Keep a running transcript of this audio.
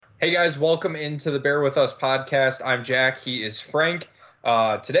Hey guys, welcome into the Bear With Us podcast. I'm Jack. He is Frank.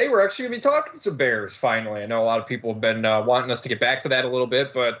 Today we're actually going to be talking some Bears, finally. I know a lot of people have been wanting us to get back to that a little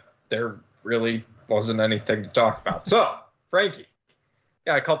bit, but there really wasn't anything to talk about. So, Frankie,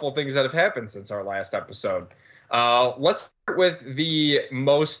 got a couple of things that have happened since our last episode. Let's start with the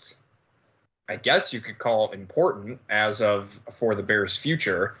most, I guess you could call it important for the Bears'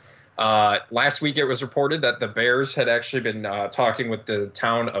 future. Last week it was reported that the Bears had actually been talking with the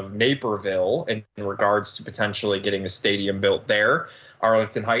town of Naperville in regards to potentially getting a stadium built there.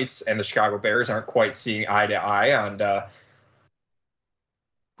 Arlington Heights and the Chicago Bears aren't quite seeing eye to eye on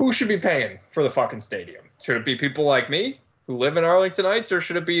who should be paying for the fucking stadium. Should it be people like me who live in Arlington Heights, or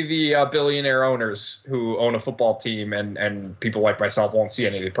should it be the billionaire owners who own a football team and people like myself won't see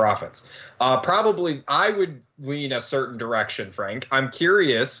any of the profits? Probably I would lean a certain direction, Frank. I'm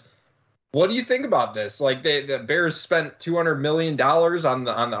curious. What do you think about this? Like the Bears spent $200 million on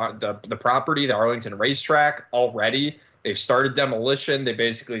the property, the Arlington racetrack already. They've started demolition. They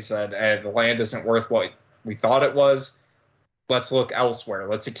basically said, hey, the land isn't worth what we thought it was. Let's look elsewhere.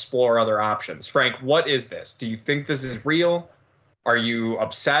 Let's explore other options. Frank, what is this? Do you think this is real? Are you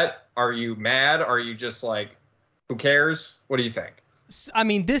upset? Are you mad? Are you just like, who cares? What do you think? I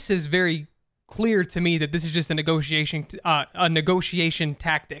mean, this is very clear to me that this is just a negotiation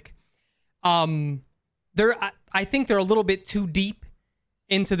tactic. I think they're a little bit too deep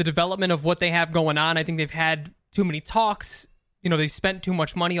into the development of what they have going on. I think they've had too many talks. You know, they spent too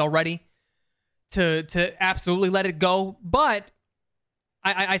much money already to absolutely let it go. But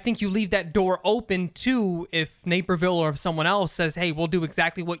I think you leave that door open to, if Naperville or if someone else says, hey, we'll do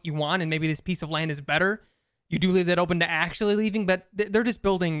exactly what you want and maybe this piece of land is better, you do leave that open to actually leaving. But they're just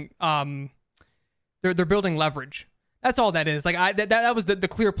building, they're building leverage. That's all that is. Like that was the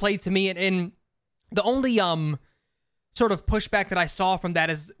clear play to me, and the only sort of pushback that I saw from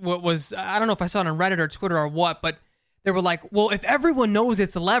that is what was, I don't know if I saw it on Reddit or Twitter or what, but they were like, well, if everyone knows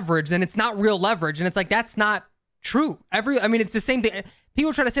it's leverage, then it's not real leverage, and it's like that's not true. It's the same thing.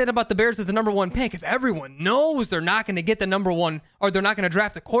 People try to say that about the Bears as the number one pick. If everyone knows they're not going to get the number one, or they're not going to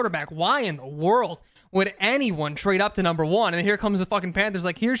draft a quarterback, why in the world would anyone trade up to number one? And then here comes the fucking Panthers,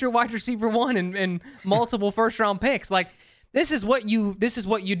 like, here's your wide receiver one and multiple first round picks. Like, this is what you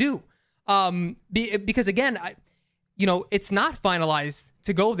do. Because again, it's not finalized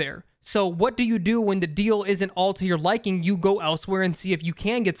to go there. So what do you do when the deal isn't all to your liking? You go elsewhere and see if you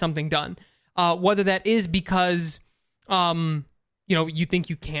can get something done. Whether that is because, you think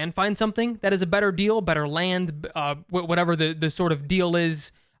you can find something that is a better deal, better land, whatever the sort of deal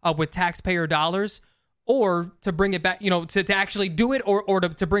is with taxpayer dollars, or to bring it back, to actually do it, or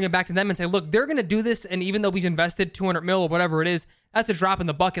to bring it back to them and say, look, they're going to do this, and even though we've invested $200 million or whatever it is, that's a drop in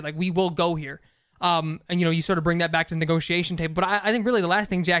the bucket. Like, we will go here. And you sort of bring that back to the negotiation table. But I think really the last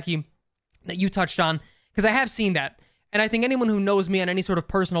thing, Jackie, that you touched on, because I have seen that, and I think anyone who knows me on any sort of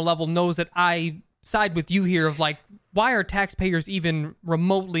personal level knows that I side with you here of like, why are taxpayers even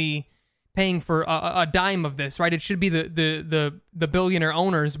remotely paying for a dime of this, right? It should be the billionaire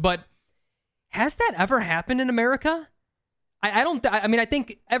owners. But has that ever happened in America? I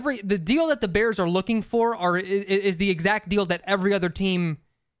think the deal that the Bears are looking for is the exact deal that every other team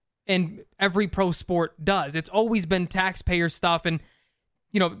in every pro sport does. It's always been taxpayer stuff. And,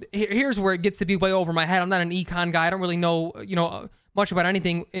 here's where it gets to be way over my head. I'm not an econ guy. I don't really know, much about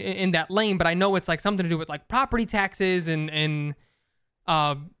anything in that lane, but I know it's like something to do with like property taxes and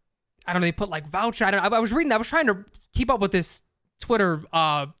I don't know, they put like voucher. I was trying to keep up with this Twitter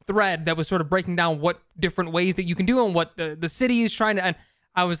thread that was sort of breaking down what different ways that you can do and what the city is trying to, and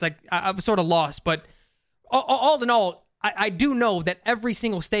I was like, I was sort of lost, but all in all, I do know that every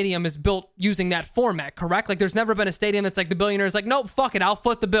single stadium is built using that format, correct? Like, there's never been a stadium that's like the billionaires like, nope, fuck it, I'll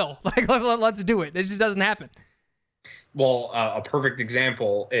foot the bill. Like, let's do it. It just doesn't happen. Well, a perfect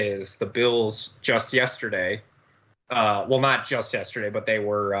example is the Bills just yesterday. Not just yesterday, but they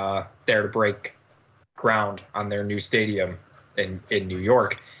were there to break ground on their new stadium in New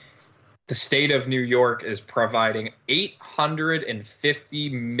York. The state of New York is providing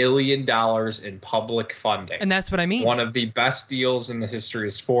 $850 million in public funding. And that's what I mean. One of the best deals in the history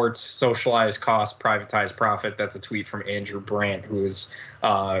of sports. Socialized cost, privatized profit. That's a tweet from Andrew Brandt, who is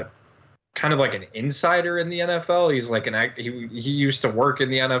kind of like an insider in the NFL. He's like he used to work in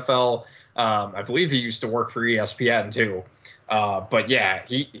the NFL. I believe he used to work for ESPN too. But yeah,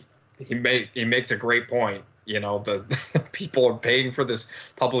 he makes a great point. The people are paying for this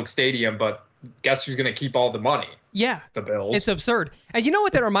public stadium, but guess who's going to keep all the money? Yeah. The Bills. It's absurd. And you know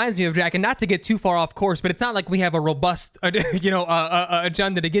what that reminds me of, Jack, and not to get too far off course, but it's not like we have a robust,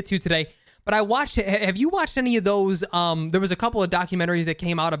 agenda to get to today. But I watched it. Have you watched any of those? There was a couple of documentaries that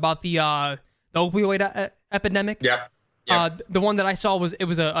came out about the opioid epidemic. Yeah. The one that I saw was a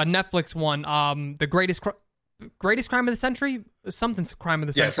Netflix one. The greatest crime of the century, something crime of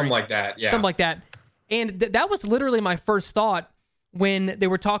the century. Yeah, something like that. Yeah, something like that. And that was literally my first thought when they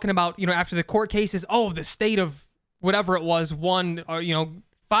were talking about, after the court cases. Oh, the state of whatever it was won,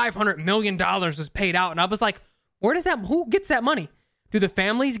 $500 million was paid out, and I was like, who gets that money? Do the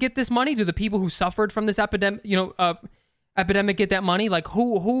families get this money? Do the people who suffered from this epidemic get that money? Like,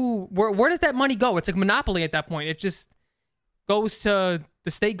 where does that money go? It's like monopoly at that point. It just goes to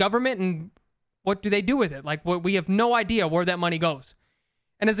the state government, and what do they do with it? Like, we have no idea where that money goes.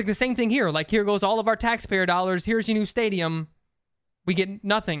 And it's like the same thing here. Like, here goes all of our taxpayer dollars. Here's your new stadium. We get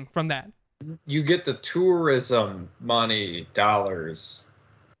nothing from that. You get the tourism money dollars.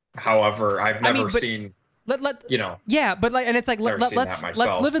 However, I've never seen. Yeah, but and it's like let's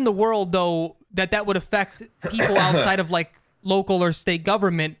live in the world though that would affect people outside of like local or state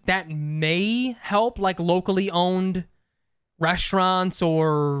government that may help, like locally owned restaurants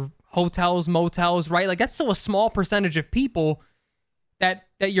or hotels, motels, right? Like that's still a small percentage of people that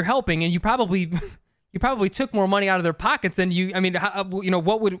you're helping, and you probably took more money out of their pockets than you. I mean,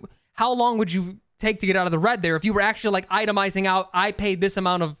 how long would you take to get out of the red there if you were actually like itemizing out? I paid this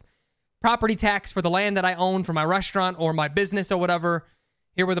amount of property tax for the land that I own for my restaurant or my business or whatever.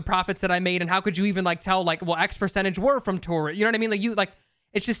 Here were the profits that I made, and how could you even like tell like, well, X percentage were from tourists? You know what I mean? Like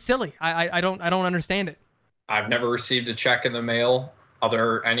it's just silly. I don't understand it. I've never received a check in the mail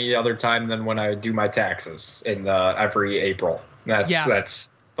any other time than when I do my taxes in every April.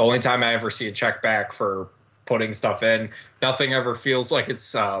 That's the only time I ever see a check back for putting stuff in. Nothing ever feels like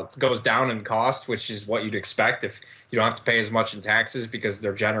it's goes down in cost, which is what you'd expect if you don't have to pay as much in taxes because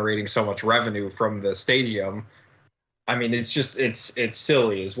they're generating so much revenue from the stadium. I mean, it's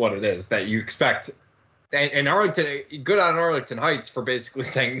silly is what it is that you expect. And Arlington, good on Arlington Heights for basically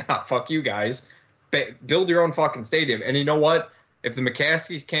saying, nah, fuck you guys. Build your own fucking stadium. And you know what? If the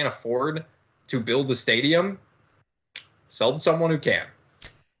McCaskies can't afford to build the stadium, sell to someone who can.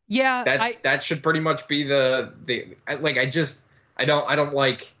 Yeah, that should pretty much be I don't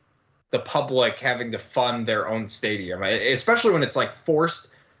like the public having to fund their own stadium, especially when it's like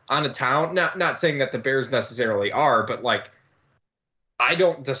forced on a town. Not saying that the Bears necessarily are, but like I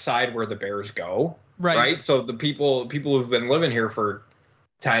don't decide where the Bears go. Right? So the people who've been living here for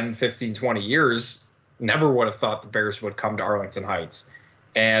 10, 15, 20 years never would have thought the Bears would come to Arlington Heights.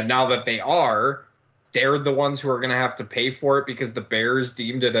 And now that they are, they're the ones who are going to have to pay for it because the Bears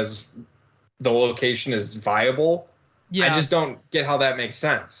deemed it as the location is viable. Yeah. I just don't get how that makes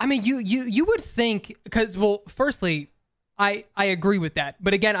sense. I mean, you would think, because, well, firstly, I agree with that.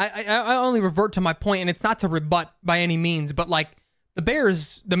 But again, I only revert to my point, and it's not to rebut by any means, but like the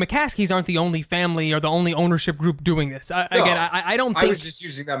Bears, the McCaskies aren't the only family or the only ownership group doing this. Again, I don't think. I was just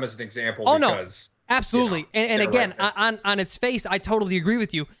using them as an example because. No, absolutely. And again, right on its face, I totally agree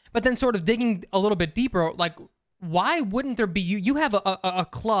with you. But then sort of digging a little bit deeper, like, why wouldn't there be, you have a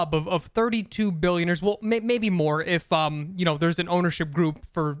club of 32 billionaires, well, maybe more if, there's an ownership group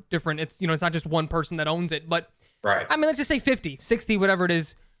for different, it's not just one person that owns it, but, right. I mean, let's just say 50, 60, whatever it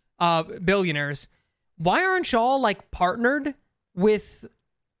is, billionaires. Why aren't y'all, like, partnered with,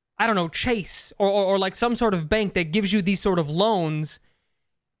 I don't know, Chase or like some sort of bank that gives you these sort of loans,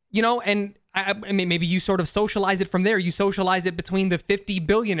 and I mean, maybe you sort of socialize it from there. You socialize it between the 50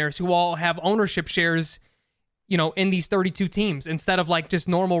 billionaires who all have ownership shares, in these 32 teams instead of like just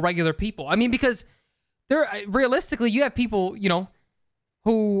normal regular people. I mean, because realistically, you have people,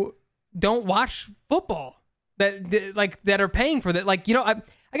 who don't watch football that are paying for that. Like, I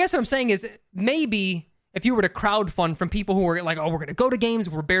guess what I'm saying is maybe if you were to crowdfund from people who were like, oh, we're going to go to games,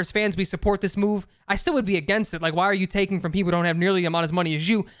 we're Bears fans, we support this move, I still would be against it. Like, why are you taking from people who don't have nearly the amount of money as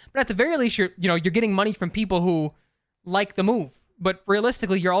you? But at the very least, you're getting money from people who like the move. But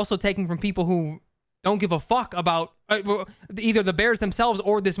realistically, you're also taking from people who don't give a fuck about either the Bears themselves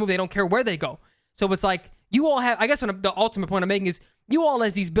or this move. They don't care where they go. So it's like, you all have, I guess the ultimate point I'm making is, you all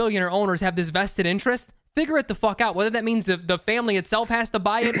as these billionaire owners have this vested interest. Figure it the fuck out. Whether that means the family itself has to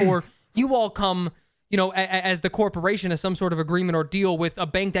buy it or you all come, as the corporation, as some sort of agreement or deal with a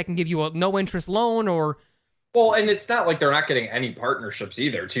bank that can give you a no interest loan or. Well, and it's not like they're not getting any partnerships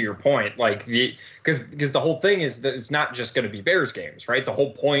either, to your point. Like, because the whole thing is that it's not just going to be Bears games, right? The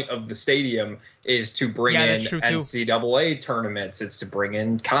whole point of the stadium is to bring in NCAA tournaments. It's to bring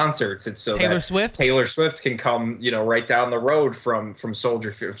in concerts. It's so Taylor Swift can come, right down the road from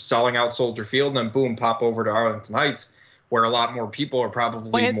Soldier Field, selling out Soldier Field, and then boom, pop over to Arlington Heights, where a lot more people are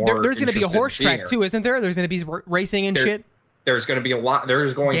probably more. There's going to be a horse track too, isn't there? There's going to be racing and shit. There's going to be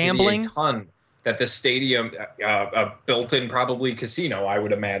Gambling. to be a ton that the stadium built in, probably casino, I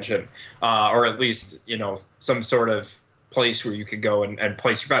would imagine, or at least, some sort of place where you could go and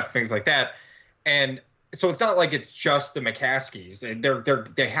place your bets, things like that. And so it's not like it's just the McCaskies.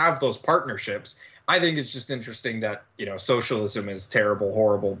 They have those partnerships. I think it's just interesting that, socialism is terrible,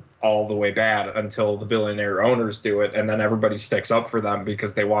 horrible, all the way bad until the billionaire owners do it, and then everybody sticks up for them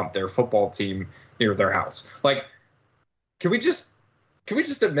because they want their football team near their house. Like, can we just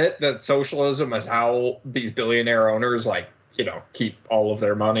admit that socialism is how these billionaire owners, keep all of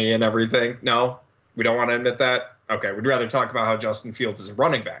their money and everything? No, we don't want to admit that. Okay, we'd rather talk about how Justin Fields is a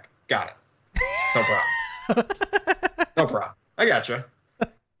running back. Got it. No problem. No problem. I gotcha.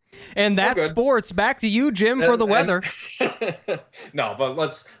 And that's sports. Back to you, Jim, for the weather. No, but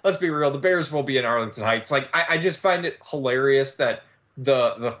let's be real. The Bears will be in Arlington Heights. Like, I just find it hilarious that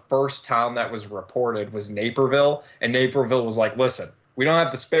the first town that was reported was Naperville, and Naperville was like, listen, we don't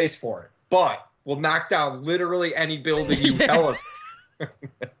have the space for it, but we'll knock down literally any building you tell us.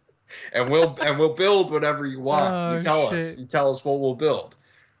 and we'll build whatever you want. You tell us what we'll build.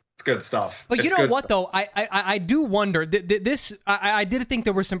 It's good stuff. But you know what, though? I do wonder. I did think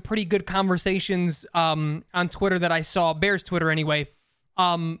there were some pretty good conversations on Twitter that I saw, Bears Twitter anyway,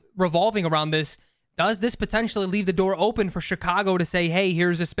 revolving around this. Does this potentially leave the door open for Chicago to say, hey,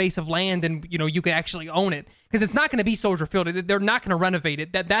 here's a space of land and, you can actually own it? Because it's not going to be Soldier Field. They're not going to renovate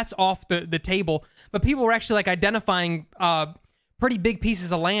it. That's off the table. But people were actually identifying pretty big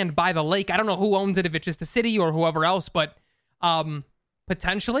pieces of land by the lake. I don't know who owns it, if it's just the city or whoever else, but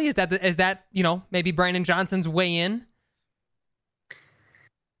potentially, is that maybe Brandon Johnson's way in?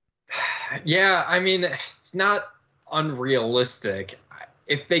 Yeah, I mean, it's not unrealistic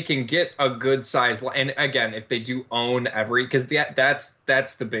if they can get a good size. And again, if they do own because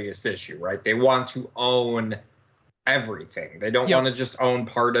that's the biggest issue, right? They want to own everything. They don't want to just own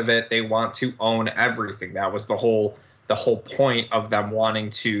part of it. They want to own everything. That was the whole point of them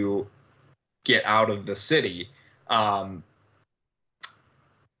wanting to get out of the city. I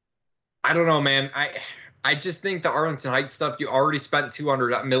don't know, man. I just think the Arlington Heights stuff, you already spent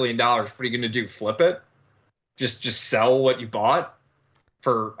 $200 million. What are you going to do? Flip it? Just sell what you bought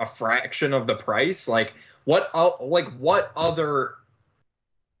for a fraction of the price? What other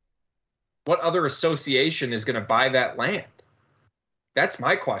association is going to buy that land? That's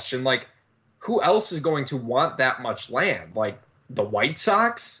my question. Who else is going to want that much land? The White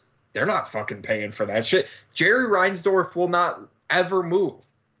Sox? They're not fucking paying for that shit. Jerry Reinsdorf will not ever move.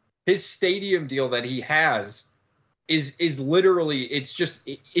 His stadium deal that he has is literally,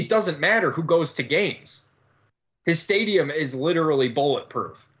 it doesn't matter who goes to games. His stadium is literally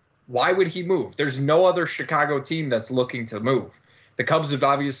bulletproof. Why would he move? There's no other Chicago team that's looking to move. The Cubs have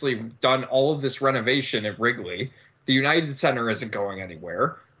obviously done all of this renovation at Wrigley. The United Center isn't going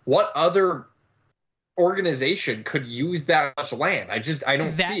anywhere. What other organization could use that much land? I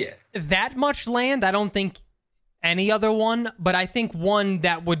don't see it. That much land, I don't think any other one, but I think one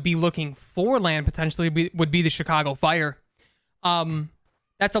that would be looking for land potentially would be the Chicago Fire.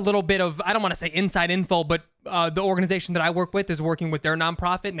 That's a little bit of, I don't want to say inside info, but the organization that I work with is working with their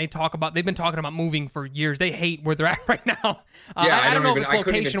nonprofit, and they've been talking about moving for years. They hate where they're at right now. I don't know if it's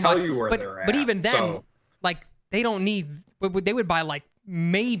location, but even then, they don't need. They would buy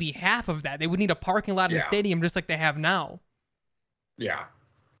maybe half of that. They would need a parking lot in the stadium, just like they have now. Yeah.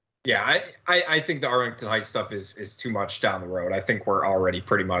 Yeah, I think the Arlington Heights stuff is too much down the road. I think we're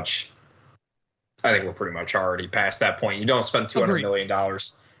pretty much already past that point. You don't spend $200 million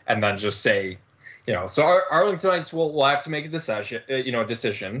and then just say, so Arlington Heights will have to make a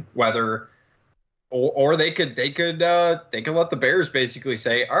decision whether, or they could let the Bears basically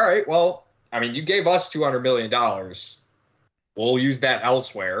say, all right, well, I mean, you gave us $200 million. We'll use that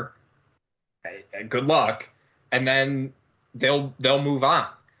elsewhere. Good luck. And then they'll move on.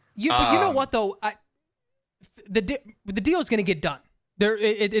 But you know what, though? The deal is going to get done.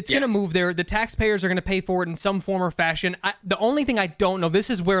 It's going to move there. The taxpayers are going to pay for it in some form or fashion. The only thing I don't know, this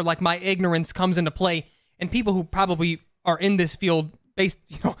is where my ignorance comes into play, and people who probably are in this field, they're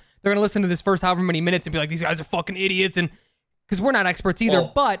going to listen to this first however many minutes and be like, these guys are fucking idiots, and because we're not experts either.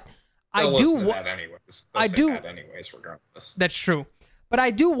 Well, but I do. That anyways, regardless. That's true, but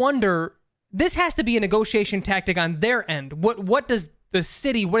I do wonder. This has to be a negotiation tactic on their end. What does the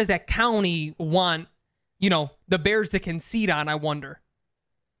city, what does that county want, the Bears to concede on, I wonder.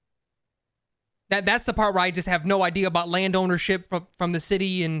 That's the part where I just have no idea about land ownership from the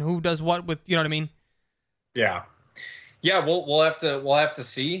city and who does what with, you know what I mean? Yeah. Yeah, we'll have to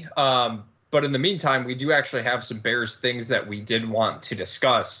see. But in the meantime, we do actually have some Bears things that we did want to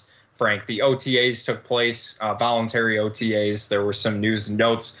discuss. Frank. The OTAs took place, voluntary OTAs. There were some news and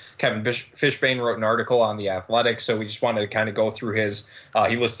notes. Kevin Fishbane wrote an article on The Athletic, so we just wanted to kind of go through his.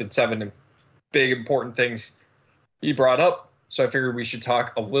 He listed 7 big important things he brought up, so I figured we should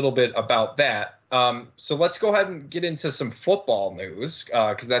talk a little bit about that. So let's go ahead and get into some football news,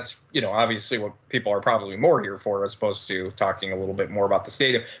 because that's, obviously what people are probably more here for, as opposed to talking a little bit more about the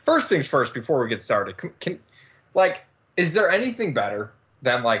stadium. First things first, before we get started, is there anything better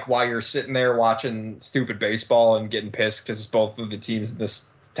than while you're sitting there watching stupid baseball and getting pissed because both of the teams in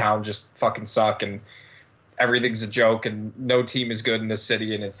this town just fucking suck and everything's a joke and no team is good in this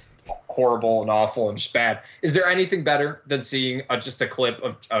city and it's horrible and awful and just bad? Is there anything better than seeing just a clip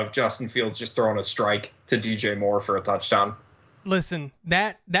of Justin Fields just throwing a strike to DJ Moore for a touchdown? Listen,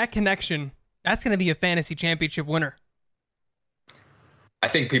 that connection, that's going to be a fantasy championship winner. I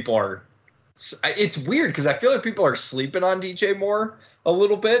think people are... It's weird because I feel like people are sleeping on DJ Moore a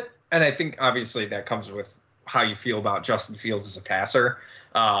little bit. And I think obviously that comes with how you feel about Justin Fields as a passer.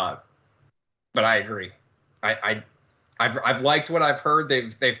 But I agree. I've liked what I've heard.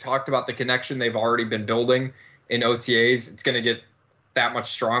 They've talked about the connection they've already been building in OTAs. It's going to get that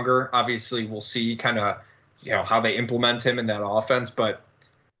much stronger. Obviously, we'll see kind of how they implement him in that offense. But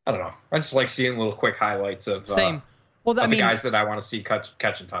I don't know. I just like seeing little quick highlights of same. Well, the guys that I want to see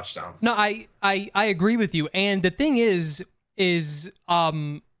catching touchdowns. No, I agree with you. And the thing is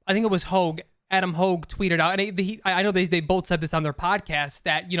I think it was Adam Hogue tweeted out, and I know they both said this on their podcast,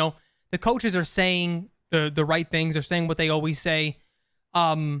 that the coaches are saying the right things, are saying what they always say,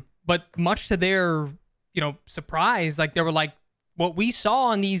 but much to their surprise, they were like, what we saw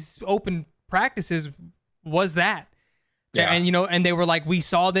on these open practices was that. Yeah. And they were like, we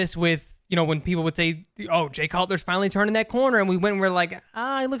saw this with when people would say, oh, Jay Cutler's finally turning that corner, and we went and we're like,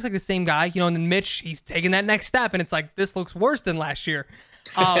 he looks like the same guy, and then Mitch, he's taking that next step, and it's like, this looks worse than last year.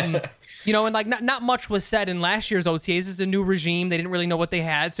 And not much was said in last year's OTAs. This is a new regime. They didn't really know what they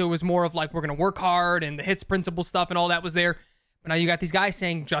had. So it was more of we're going to work hard, and the hits principle stuff and all that was there. But now you got these guys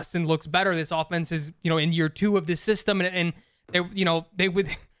saying Justin looks better. This offense is, in year 2 of this system. And they would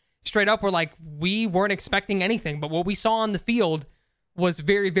straight up were like, we weren't expecting anything, but what we saw on the field was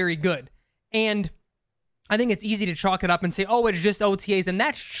very, very good. And I think it's easy to chalk it up and say, oh, it's just OTAs. And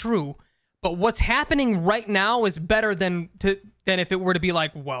that's true. But what's happening right now is better than if it were to be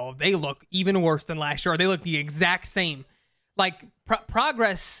well, they look even worse than last year, or they look the exact same.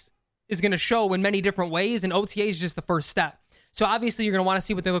 Progress is going to show in many different ways, and OTA is just the first step. So obviously you're going to want to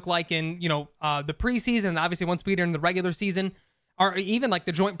see what they look like in, the preseason, and obviously once we get in the regular season, or even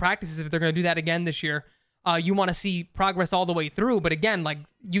the joint practices, if they're going to do that again this year. You want to see progress all the way through. But again,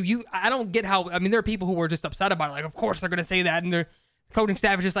 I don't get how, there are people who were just upset about it. Of course they're going to say that, and their coaching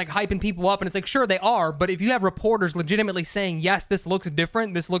staff is just hyping people up. And it's sure they are. But if you have reporters legitimately saying, yes, this looks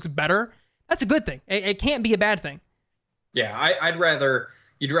different, this looks better, that's a good thing. It can't be a bad thing. Yeah,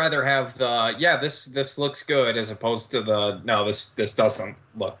 you'd rather have this looks good as opposed to no, this doesn't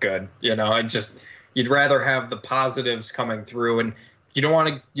look good. You'd rather have the positives coming through. And you don't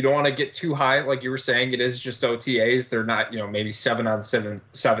want to get too high, like you were saying. It is just OTAs. They're not, maybe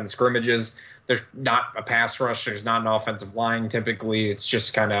 7-on-7 scrimmages. There's not a pass rush. There's not an offensive line. Typically, it's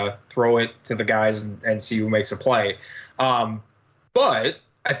just kind of throw it to the guys and see who makes a play. But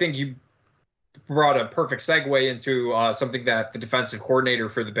I think you brought a perfect segue into something that the defensive coordinator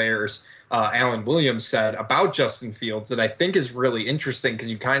for the Bears, Alan Williams, said about Justin Fields that I think is really interesting, because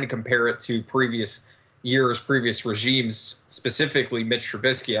you kind of compare it to previous regimes, specifically Mitch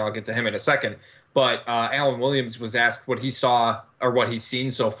Trubisky. I'll get to him in a second. But Alan Williams was asked what he saw or what he's seen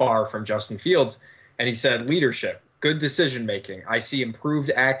so far from Justin Fields, and he said, leadership, good decision-making. I see improved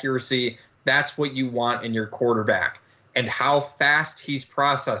accuracy. That's what you want in your quarterback. And how fast he's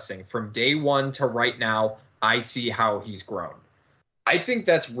processing from day one to right now, I see how he's grown. I think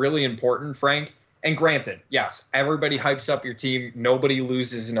that's really important, Frank. And granted, yes, everybody hypes up your team. Nobody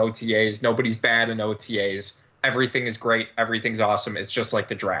loses in OTAs. Nobody's bad in OTAs. Everything is great. Everything's awesome. It's just like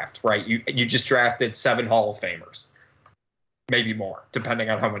the draft, right? You just drafted 7 Hall of Famers, maybe more, depending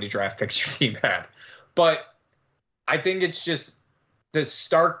on how many draft picks your team had. But I think it's just the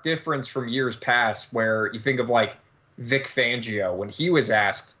stark difference from years past, where you think of Vic Fangio, when he was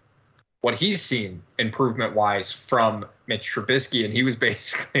asked what he's seen improvement-wise from Mitch Trubisky, and he was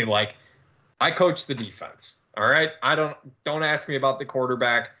basically like, I coach the defense. All right. Don't ask me about the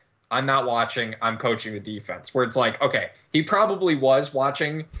quarterback. I'm not watching. I'm coaching the defense. Where it's okay, he probably was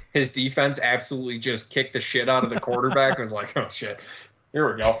watching his defense absolutely just kick the shit out of the quarterback. It was oh shit,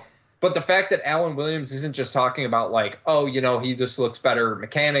 here we go. But the fact that Alan Williams isn't just talking about like, oh, he just looks better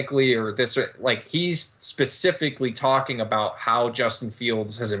mechanically or this, like he's specifically talking about how Justin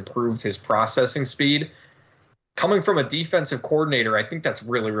Fields has improved his processing speed. Coming from a defensive coordinator, I think that's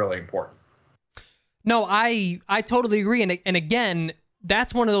really, really important. No, I totally agree. And again,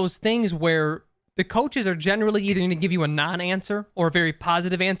 that's one of those things where the coaches are generally either going to give you a non-answer or a very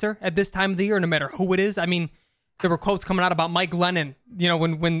positive answer at this time of the year, no matter who it is. I mean, there were quotes coming out about Mike Glennon,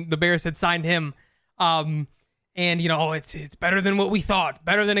 when the Bears had signed him. And, it's better than what we thought,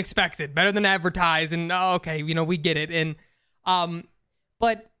 better than expected, better than advertised. And, okay, we get it. And,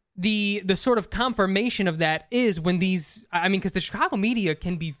 but the sort of confirmation of that is when because the Chicago media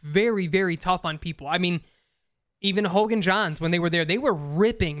can be very, very tough on people. I mean, even Hogan Johns, when they were there, they were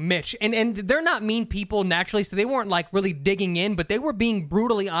ripping Mitch. And they're not mean people naturally, so they weren't like really digging in, but they were being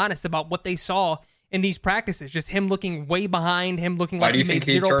brutally honest about what they saw in these practices. Just him looking way behind, him looking like he made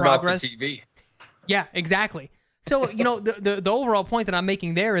zero progress. Off the TV? Yeah, exactly. So, the overall point that I'm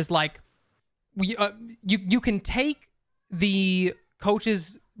making there is like, you can take the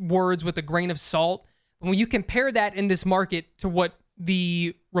coach's words with a grain of salt. When you compare that in this market to what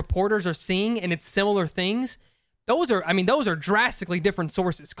the reporters are seeing and it's similar things, those are drastically different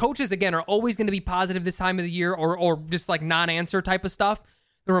sources. Coaches, again, are always going to be positive this time of the year or just like non-answer type of stuff.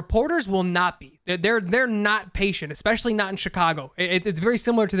 The reporters will not be. They're not patient, especially not in Chicago. It's very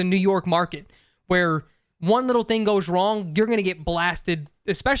similar to the New York market where one little thing goes wrong, you're going to get blasted,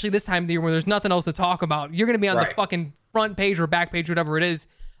 especially this time of the year where there's nothing else to talk about. You're going to be on the fucking front page or back page, whatever it is,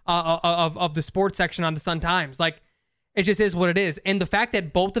 of the sports section on the Sun-Times. Like, it just is what it is. And the fact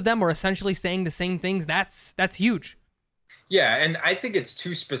that both of them are essentially saying the same things, that's huge. Yeah, and I think it's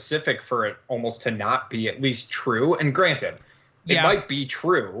too specific for it almost to not be at least true. And granted, it might be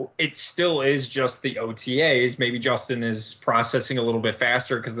true. It still is just the OTAs. Maybe Justin is processing a little bit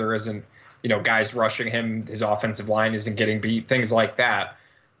faster because there isn't, guys rushing him. His offensive line isn't getting beat, things like that.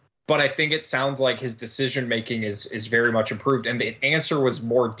 But I think it sounds like his decision-making is very much improved. And the answer was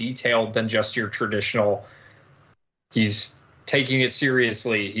more detailed than just your traditional, he's taking it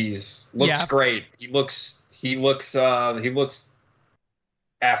seriously. Looks great. He looks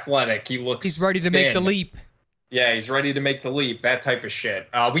athletic. He's ready to make the leap. Yeah, he's ready to make the leap. That type of shit.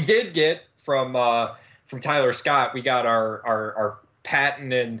 We did get from Tyler Scott. We got our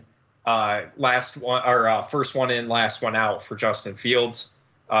patented last one, our first one in, last one out for Justin Fields.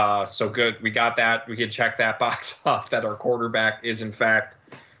 So good. We got that. We could check that box off that our quarterback is in fact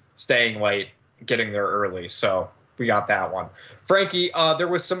staying late, getting there early. So we got that one. Frankie, there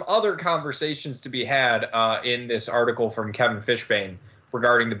was some other conversations to be had in this article from Kevin Fishbane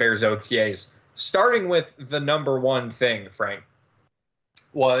regarding the Bears OTAs. Starting with the number one thing, Frank,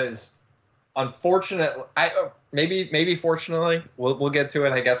 was unfortunate. Maybe fortunately, we'll get to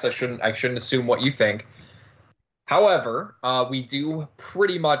it. I guess I shouldn't assume what you think. However, we do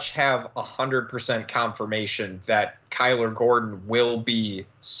pretty much have 100% confirmation that Kyler Gordon will be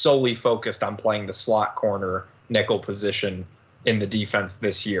solely focused on playing the slot corner nickel position in the defense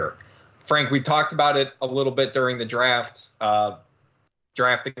this year. Frank, we talked about it a little bit during the draft,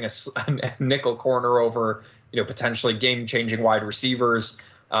 drafting a nickel corner over, potentially game-changing wide receivers.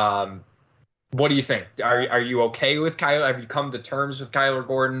 What do you think? Are you okay with Kyler? Have you come to terms with Kyler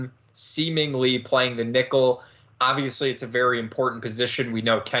Gordon seemingly playing the nickel? Obviously, it's a very important position. We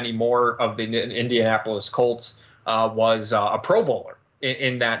know Kenny Moore of the Indianapolis Colts was a Pro Bowler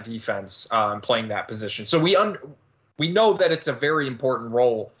in that defense, playing that position. So we know that it's a very important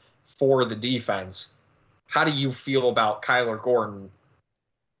role for the defense. How do you feel about Kyler Gordon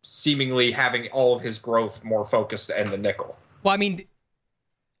seemingly having all of his growth more focused in the nickel? Well, I mean,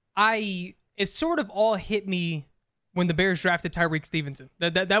 it sort of all hit me when the Bears drafted Tyreek Stevenson.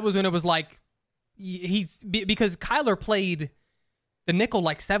 That was when it was like, because Kyler played the nickel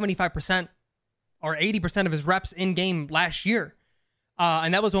like 75% or 80% of his reps in game last year.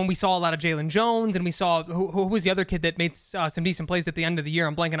 And that was when we saw a lot of Jalen Jones, and we saw who was the other kid that made some decent plays at the end of the year.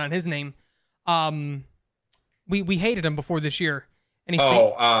 I'm blanking on his name. We hated him before this year, and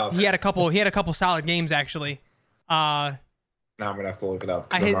he had a couple solid games actually. Now I'm gonna have to look it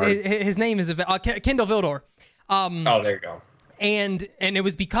up. His name is Kendall Vildor. There you go. And it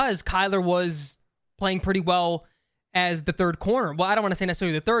was because Kyler was playing pretty well as the third corner. Well, I don't want to say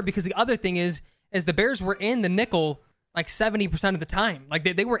necessarily the third, because the other thing is the Bears were in the nickel like 70% of the time. Like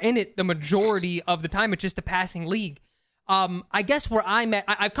they were in it the majority of the time. It's just a passing league. I guess where I'm at,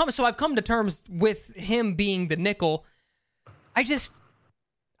 I've come to terms with him being the nickel. I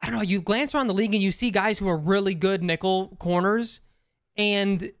don't know. You glance around the league and you see guys who are really good nickel corners,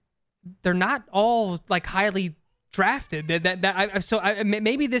 and they're not all like highly drafted.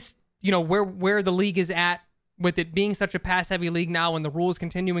 Maybe this where the league is at with it being such a pass-heavy league now and the rules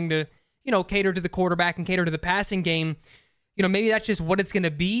continuing to, cater to the quarterback and cater to the passing game, maybe that's just what it's going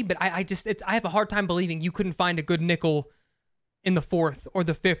to be. But I have a hard time believing you couldn't find a good nickel in the 4th or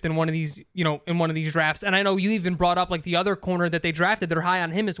the 5th in one of these drafts. And I know you even brought up like the other corner that they drafted. They're high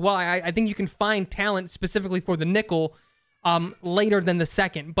on him as well. I think you can find talent specifically for the nickel later than the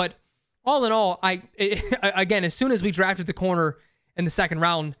 2nd. But all in all, again, as soon as we drafted the corner in the 2nd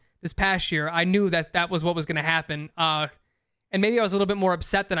round this past year, I knew that was what was going to happen. And maybe I was a little bit more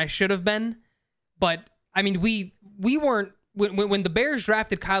upset than I should have been. But I mean, we weren't. When the Bears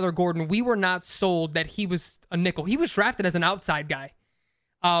drafted Kyler Gordon, we were not sold that he was a nickel. He was drafted as an outside guy.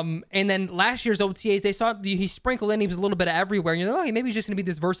 And then last year's OTAs, they saw he sprinkled in. He was a little bit of everywhere. And maybe he's just going to be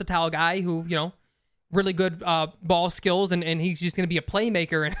this versatile guy who, really good ball skills, and he's just going to be a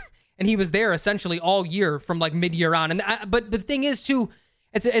playmaker. And he was there essentially all year from like mid-year on. But the thing is, too,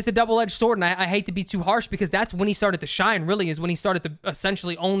 it's a double-edged sword, and I hate to be too harsh because that's when he started to shine, really, is when he started to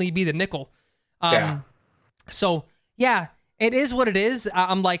essentially only be the nickel. So, yeah. It is what it is.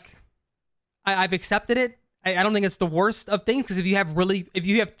 I'm like, I've accepted it. I don't think it's the worst of things because if you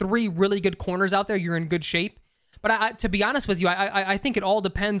have 3 really good corners out there, you're in good shape. But to be honest with you, I think it all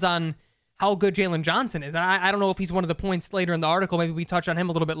depends on how good Jalen Johnson is. And I don't know if he's one of the points later in the article. Maybe we touch on him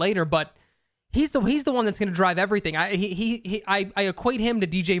a little bit later. But he's the one that's going to drive everything. I equate him to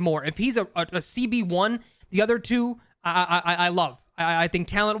DJ Moore. If he's a CB1, the other 2 I love. I think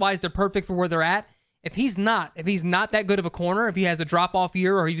talent-wise they're perfect for where they're at. If he's not that good of a corner, if he has a drop-off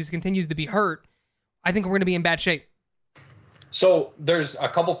year or he just continues to be hurt, I think we're going to be in bad shape. So there's a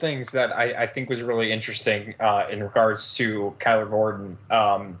couple things that I think was really interesting in regards to Kyler Gordon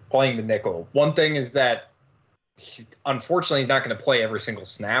playing the nickel. One thing is that unfortunately he's not going to play every single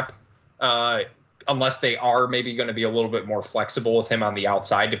snap unless they are maybe going to be a little bit more flexible with him on the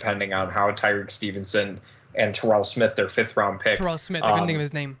outside, depending on how Tyreek Stevenson and Terrell Smith, their 5th-round pick. Terrell Smith, I couldn't think of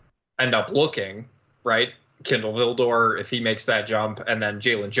his name. End up looking. Right? Kendall Vildor, if he makes that jump, and then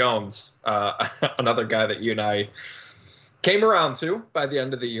Jalen Jones, another guy that you and I came around to by the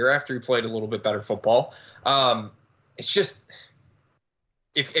end of the year after he played a little bit better football. It's just,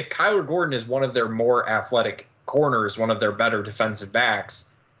 if Kyler Gordon is one of their more athletic corners, one of their better defensive backs,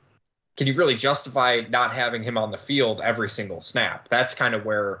 can you really justify not having him on the field every single snap? That's kind of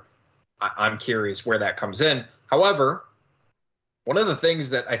where I'm curious where that comes in. However, one of the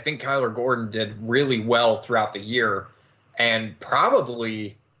things that I think Kyler Gordon did really well throughout the year, and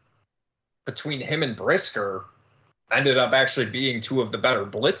probably between him and Brisker, ended up actually being 2 of the better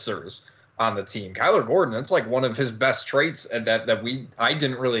blitzers on the team. Kyler Gordon, that's like one of his best traits that I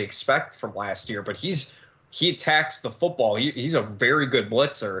didn't really expect from last year, but he attacks the football. He's a very good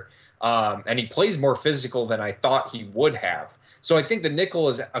blitzer, and he plays more physical than I thought he would have. So I think the nickel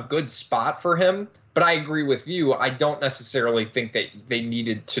is a good spot for him. But I agree with you. I don't necessarily think that they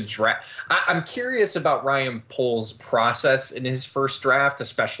needed to draft. I'm curious about Ryan Poles' process in his first draft,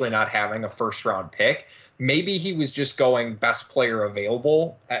 especially not having a first-round pick. Maybe he was just going best player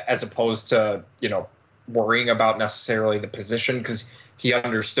available as opposed to, worrying about necessarily the position because he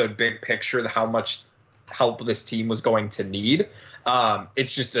understood big picture how much help this team was going to need.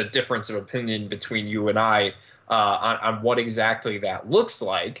 It's just a difference of opinion between you and I on what exactly that looks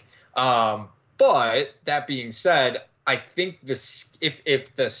like. But that being said, I think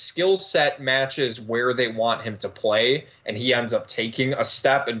if the skill set matches where they want him to play and he ends up taking a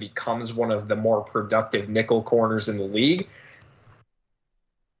step and becomes one of the more productive nickel corners in the league,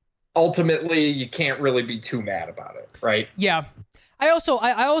 ultimately you can't really be too mad about it, right? Yeah. I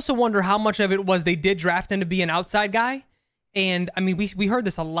also wonder how much of it was they did draft him to be an outside guy. And I mean, we heard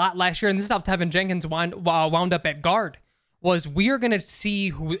this a lot last year, and this is how Tevin Jenkins wound up at guard. Was we are going to see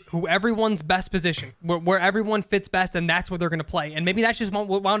who everyone's best position, where everyone fits best, and that's where they're going to play. And maybe that's just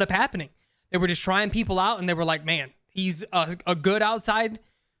what wound up happening. They were just trying people out, and they were like, man, he's a good outside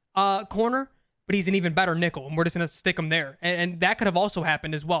corner, but he's an even better nickel, and we're just going to stick him there. And that could have also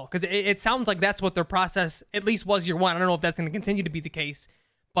happened as well, because it sounds like that's what their process at least was year 1. I don't know if that's going to continue to be the case,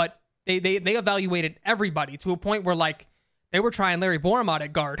 but they evaluated everybody to a point where, like, they were trying Larry Borum out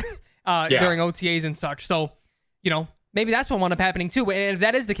at guard during OTAs and such. So, maybe that's what wound up happening too. And if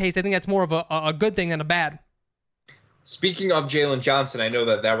that is the case, I think that's more of a good thing than a bad. Speaking of Jalen Johnson, I know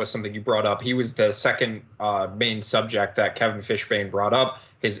that was something you brought up. He was the second main subject that Kevin Fishbane brought up,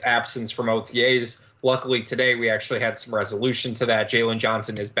 his absence from OTAs. Luckily today we actually had some resolution to that. Jalen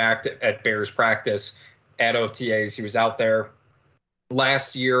Johnson is back at Bears practice at OTAs. He was out there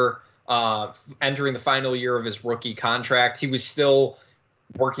last year, entering the final year of his rookie contract. He was still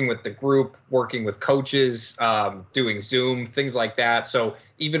working with the group, working with coaches, doing Zoom, things like that. So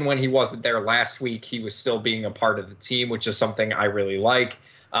even when he wasn't there last week, he was still being a part of the team, which is something I really like.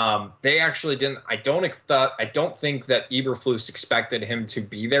 They actually didn't. I don't think that Eberflus expected him to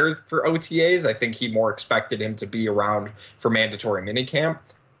be there for OTAs. I think he more expected him to be around for mandatory minicamp.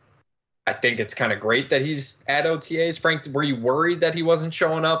 I think it's kind of great that he's at OTAs. Frank, were you worried that he wasn't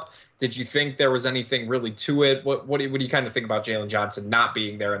showing up? Did you think there was anything really to it? What do you kind of think about Jalen Johnson not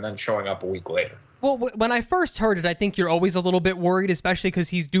being there and then showing up a week later? Well, when I first heard it, I think you're always a little bit worried, especially because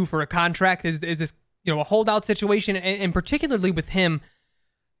he's due for a contract. Is this a holdout situation, and particularly with him,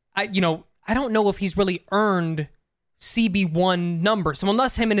 I don't know if he's really earned CB1 numbers. So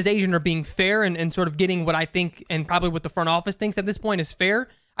unless him and his agent are being fair and sort of getting what I think and probably what the front office thinks at this point is fair,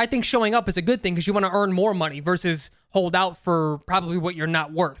 I think showing up is a good thing because you want to earn more money versus hold out for probably what you're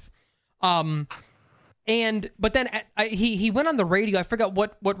not worth. But then he went on the radio. I forgot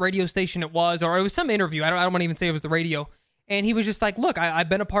what radio station it was, or it was some interview. I don't want to even say it was the radio. And he was just like, look, I've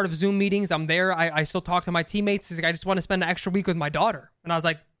been a part of Zoom meetings. I'm there. I still talk to my teammates. He's like, I just want to spend an extra week with my daughter. And I was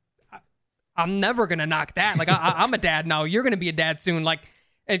like, I'm never going to knock that. Like, I'm a dad now. You're going to be a dad soon. Like,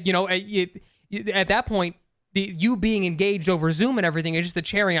 at that point, you being engaged over Zoom and everything is just a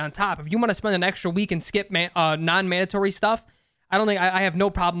cherry on top. If you want to spend an extra week and skip non-mandatory stuff, I don't think I have no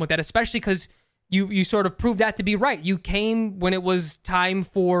problem with that, especially because you sort of proved that to be right. You came when it was time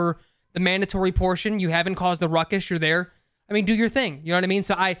for the mandatory portion. You haven't caused a ruckus. You're there. I mean, do your thing. You know what I mean?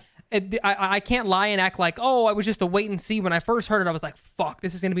 So I can't lie and act like, oh, I was just a wait and see. When I first heard it, I was like, fuck,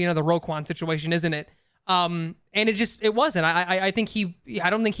 this is going to be another Roquan situation, isn't it? And it wasn't. I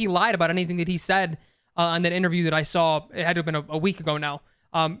don't think he lied about anything that he said on that interview that I saw. It had to have been a week ago now.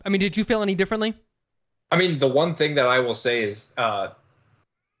 I mean, did you feel any differently? I mean, the one thing that I will say is I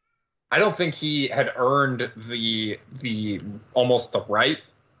don't think he had earned the almost the right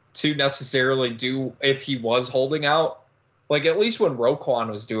to necessarily do if he was holding out. Like, at least when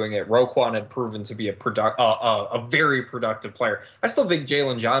Roquan was doing it, Roquan had proven to be a very productive player. I still think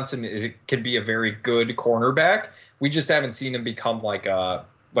Jalen Johnson can be a very good cornerback. We just haven't seen him become like a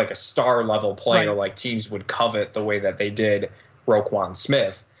star level player, right, like teams would covet the way that they did Roquan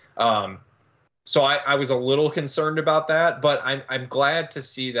Smith. So I was a little concerned about that, but I'm glad to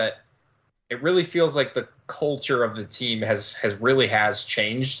see that it really feels like the culture of the team has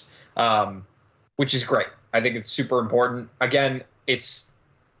changed, which is great. I think it's super important. Again, it's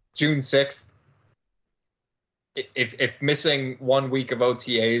June 6th. If missing 1 week of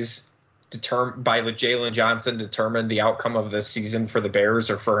OTAs by Jalen Johnson determined the outcome of this season for the Bears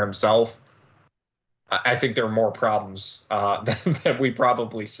or for himself, I think there are more problems than we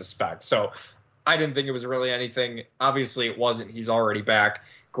probably suspect. So I didn't think it was really anything. Obviously, it wasn't. He's already back.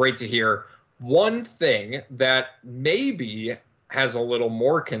 Great to hear. One thing that maybe has a little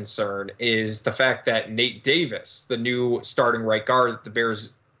more concern is the fact that Nate Davis, the new starting right guard that the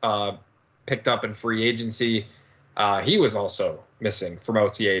Bears picked up in free agency, he was also missing from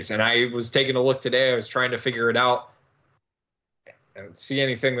OTAs. And I was taking a look today. I was trying to figure it out. I didn't see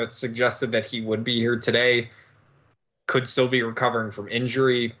anything that suggested that he would be here today. Could still be recovering from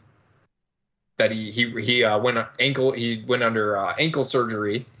injury. That he went under ankle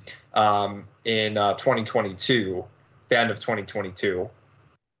surgery in 2022. The end of 2022,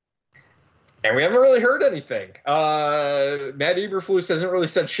 and we haven't really heard anything. Matt Eberflus hasn't really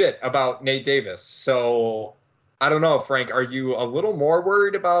said shit about Nate Davis, so I don't know, Frank. Are you a little more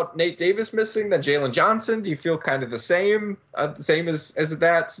worried about Nate Davis missing than Jalen Johnson? Do you feel kind of the same as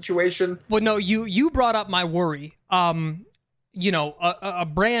that situation? Well, no, you brought up my worry. A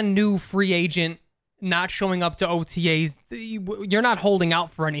brand new free agent not showing up to OTAs, you're not holding out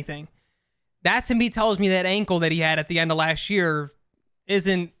for anything. That to me tells me that ankle that he had at the end of last year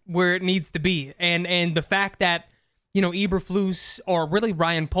isn't where it needs to be. And the fact that, Eberflus or really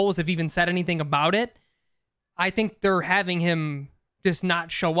Ryan Poles have even said anything about it, I think they're having him just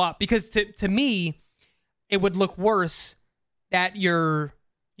not show up. Because to me, it would look worse that your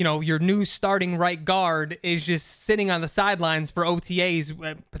new starting right guard is just sitting on the sidelines for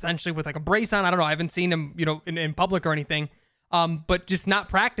OTAs, potentially with like a brace on. I don't know. I haven't seen him, in public or anything. But just not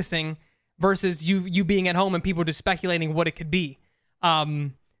practicing versus you being at home and people just speculating what it could be.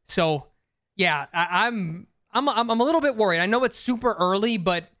 So yeah, I'm a little bit worried. I know it's super early,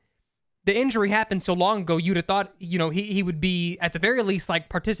 but the injury happened so long ago. You'd have thought, he would be at the very least like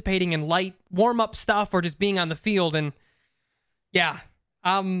participating in light warm up stuff or just being on the field. And yeah,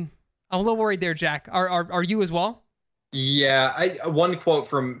 I'm a little worried there, Jack. Are you as well? Yeah, one quote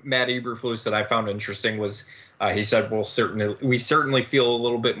from Matt Eberflus that I found interesting was he said, we certainly feel a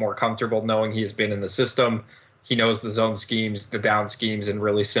little bit more comfortable knowing he has been in the system. He knows the zone schemes, the down schemes, and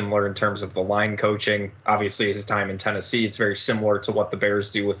really similar in terms of the line coaching. Obviously, his time in Tennessee, it's very similar to what the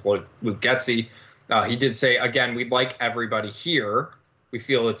Bears do with Luke Getsy. He did say, again, we'd like everybody here. We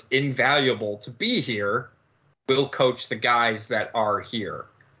feel it's invaluable to be here. We'll coach the guys that are here.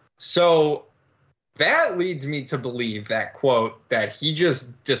 So that leads me to believe that, quote, that he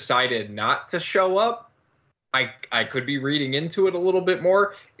just decided not to show up. I could be reading into it a little bit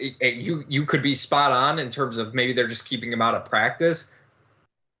more. You could be spot on in terms of maybe they're just keeping him out of practice.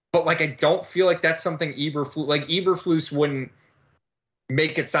 But, like, I don't feel like that's something Eberflus wouldn't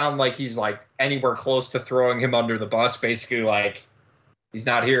make it sound like he's, like, anywhere close to throwing him under the bus. Basically, like, he's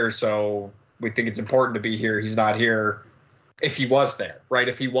not here, so we think it's important to be here. He's not here if he was there, right?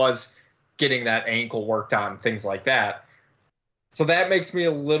 If he was getting that ankle worked on, things like that. So that makes me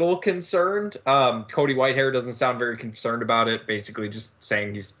a little concerned. Cody Whitehair doesn't sound very concerned about it. Basically just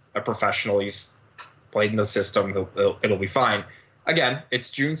saying he's a professional. He's played in the system. It'll be fine. Again,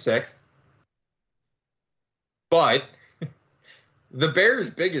 it's June 6th. But the Bears'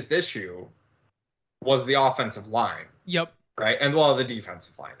 biggest issue was the offensive line. Yep. Right? And, well, the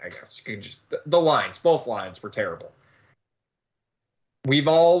defensive line, I guess. You can just the lines. Both lines were terrible. We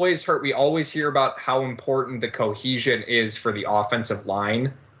always hear about how important the cohesion is for the offensive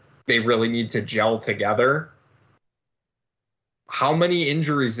line. They really need to gel together. How many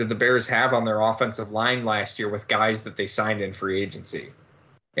injuries did the Bears have on their offensive line last year with guys that they signed in free agency?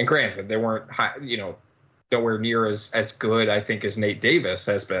 And granted, they weren't, nowhere near as good, I think, as Nate Davis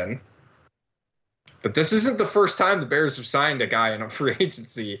has been. But this isn't the first time the Bears have signed a guy in a free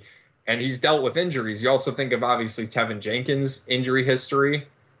agency and he's dealt with injuries. You also think of, obviously, Tevin Jenkins' injury history.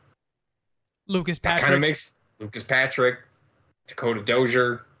 Lucas Patrick. That kind of makes Lucas Patrick, Dakota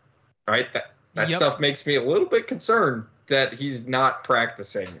Dozier, right? That stuff makes me a little bit concerned that he's not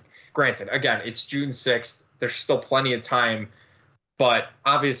practicing. Granted, again, it's June 6th. There's still plenty of time. But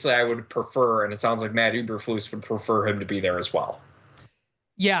obviously I would prefer, and it sounds like Matt Eberflus would prefer him to be there as well.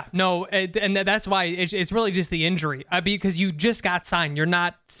 Yeah, no, and that's why it's really just the injury. Because you just got signed. You're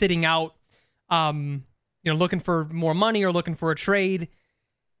not sitting out, looking for more money or looking for a trade.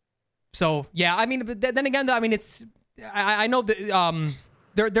 So, yeah, I mean, but then again, it's I know that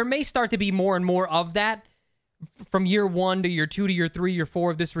there may start to be more and more of that from year 1 to year 2 to year 3, year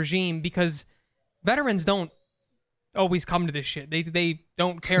 4 of this regime, because veterans don't always come to this shit. They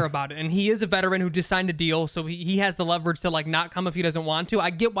don't care about it. And he is a veteran who just signed a deal, so he has the leverage to, like, not come if he doesn't want to. I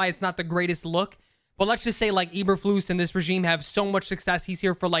get why it's not the greatest look, but let's just say, like, Eberflus and this regime have so much success. He's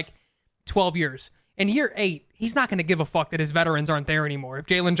here for, like, 12 years. In year 8, he's not going to give a fuck that his veterans aren't there anymore. If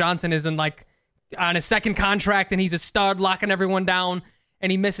Jalen Johnson is on a second contract and he's a stud locking everyone down and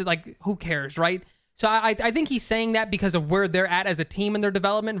he misses, like, who cares, right? So I think he's saying that because of where they're at as a team in their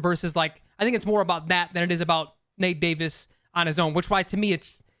development versus, like, I think it's more about that than it is about Nate Davis on his own, which why to me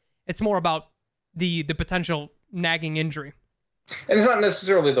it's more about the potential nagging injury. And it's not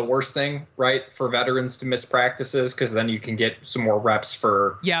necessarily the worst thing, right, for veterans to miss practices, because then you can get some more reps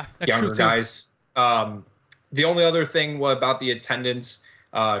for younger guys. The only other thing about the attendance,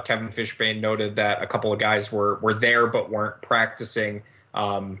 Kevin Fishbane noted that a couple of guys were there but weren't practicing,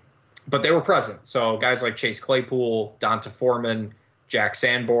 but they were present. So guys like Chase Claypool, Donta Foreman, Jack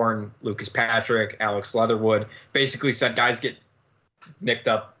Sanborn, Lucas Patrick, Alex Leatherwood basically said, guys get nicked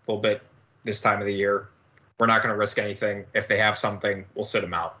up a little bit this time of the year. We're not going to risk anything. If they have something, we'll sit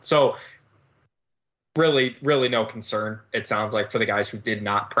them out. So really, really no concern, it sounds like, for the guys who did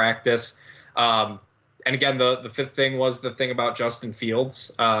not practice. And again, the fifth thing was the thing about Justin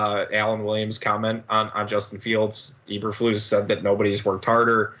Fields. Alan Williams' comment on Justin Fields. Eberflus said that nobody's worked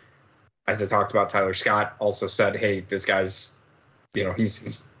harder. As I talked about, Tyler Scott also said, hey, this guy's,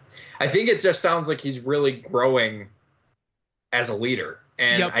 he's I think it just sounds like he's really growing as a leader.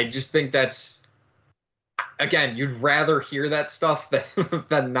 And I just think that's, again, you'd rather hear that stuff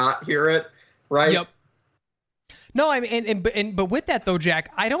than not hear it, right? Yep. No, I mean, but with that though,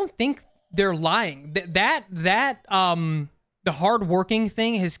 Jack, I don't think they're lying. That the hardworking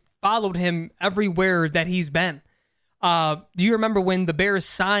thing has followed him everywhere that he's been. Do you remember when the Bears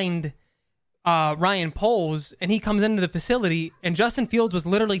signed Ryan Poles and he comes into the facility and Justin Fields was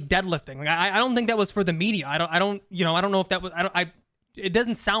literally deadlifting? Like, I don't think that was for the media. I don't know if that was, it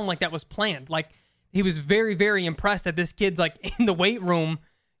doesn't sound like that was planned. Like, he was very, very impressed that this kid's, like, in the weight room,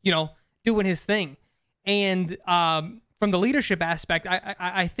 doing his thing. And from the leadership aspect,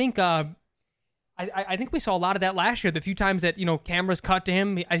 I think I think we saw a lot of that last year. The few times that, cameras cut to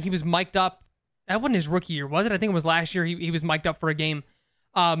him, he was mic'd up. That wasn't his rookie year, was it? I think it was last year he was mic'd up for a game.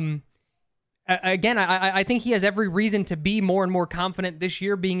 again, I think he has every reason to be more and more confident this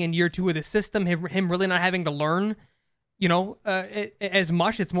year, being in year 2 of the system, him really not having to learn, as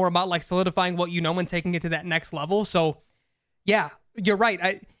much. It's more about like solidifying what you know and taking it to that next level. So, yeah, you're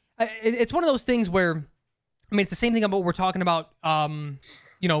right. It's one of those things where, I mean, it's the same thing about what we're talking about,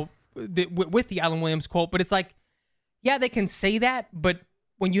 with the Alan Williams quote, but it's like, yeah, they can say that, but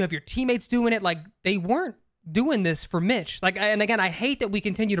when you have your teammates doing it, like they weren't doing this for Mitch. Like, and again, I hate that we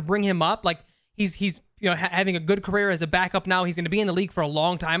continue to bring him up. Like he's having a good career as a backup now. He's going to be in the league for a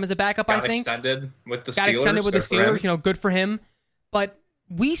long time as a backup. I think got extended with the Steelers. Good for him. But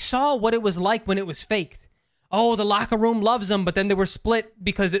we saw what it was like when it was faked. Oh, the locker room loves him, but then they were split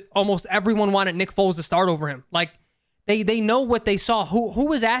because almost everyone wanted Nick Foles to start over him. Like they know what they saw. Who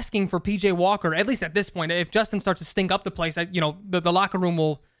was asking for PJ Walker? At least at this point, if Justin starts to stink up the place, the locker room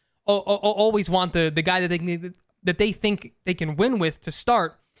will always want the guy that they think they can win with to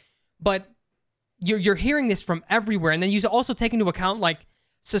start. But you're hearing this from everywhere, and then you also take into account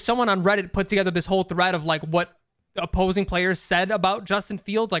so someone on Reddit put together this whole thread of like what opposing players said about Justin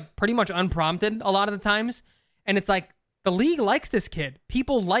Fields, like pretty much unprompted a lot of the times. And it's like, the league likes this kid.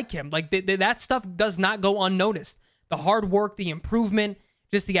 People like him. Like that stuff does not go unnoticed. The hard work, the improvement,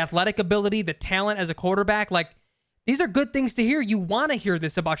 just the athletic ability, the talent as a quarterback. Like, these are good things to hear. You want to hear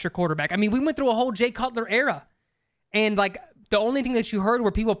this about your quarterback. I mean, we went through a whole Jay Cutler era. And like, the only thing that you heard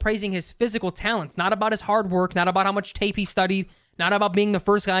were people praising his physical talents, not about his hard work, not about how much tape he studied, not about being the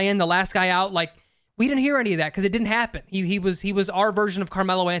first guy in, the last guy out. Like, we didn't hear any of that because it didn't happen. He was our version of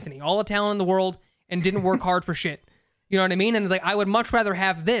Carmelo Anthony, all the talent in the world, and didn't work hard for shit. You know what I mean? And like, I would much rather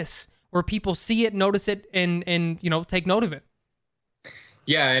have this where people see it, notice it, and take note of it.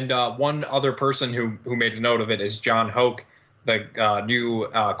 Yeah, and one other person who made a note of it is John Hoke, the new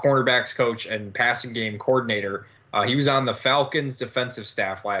cornerbacks coach and passing game coordinator. He was on the Falcons defensive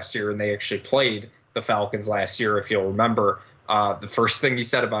staff last year, and they actually played the Falcons last year, if you'll remember. The first thing he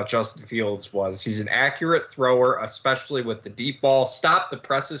said about Justin Fields was he's an accurate thrower, especially with the deep ball. Stop the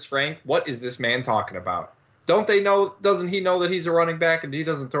presses, Frank. What is this man talking about? Don't they know? Doesn't he know that he's a running back and he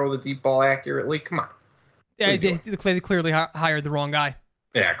doesn't throw the deep ball accurately? Come on. Yeah, they clearly hired the wrong guy.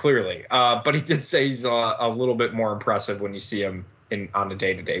 Yeah, clearly. But he did say he's a little bit more impressive when you see him on a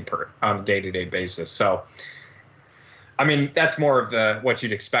day-to-day basis. So, I mean, that's more of what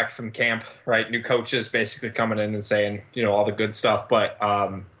you'd expect from camp, right? New coaches basically coming in and saying, all the good stuff. But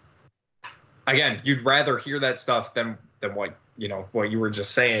again, you'd rather hear that stuff than what you were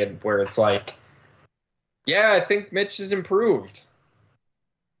just saying, where it's like, yeah, I think Mitch has improved.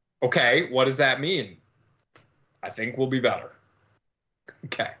 Okay, what does that mean? I think we'll be better.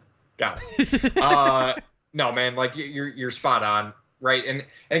 Okay, got it. No, man, like you're spot on, right? And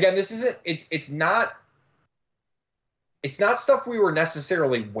again, this isn't. It's not stuff we were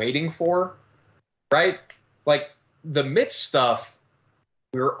necessarily waiting for, right? Like the Mitch stuff,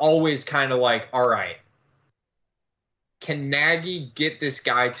 we were always kind of like, all right, can Nagy get this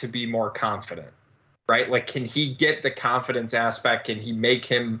guy to be more confident? Right? Like, can he get the confidence aspect? Can he make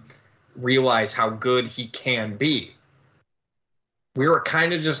him realize how good he can be? We were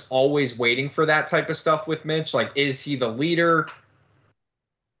kind of just always waiting for that type of stuff with Mitch. Like, is he the leader?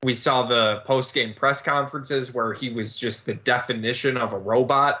 We saw the post-game press conferences where he was just the definition of a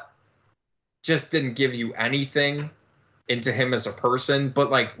robot. Just didn't give you anything into him as a person.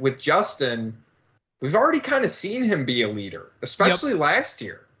 But, like, with Justin, we've already kind of seen him be a leader, especially last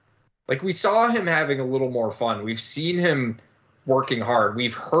year. Like, we saw him having a little more fun. We've seen him working hard.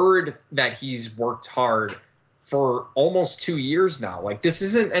 We've heard that he's worked hard for almost 2 years now. Like, this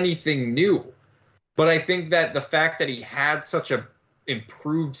isn't anything new. But I think that the fact that he had such a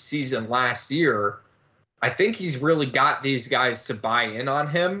improved season last year, I think he's really got these guys to buy in on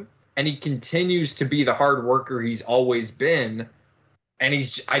him. And he continues to be the hard worker he's always been.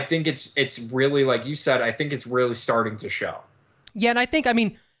 And I think it's really, like you said, I think it's really starting to show. Yeah, and I think,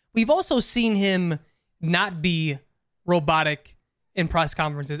 we've also seen him not be robotic in press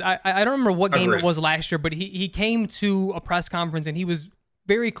conferences. I don't remember what game it was last year, but he came to a press conference and he was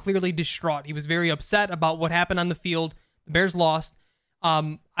very clearly distraught. He was very upset about what happened on the field. The Bears lost.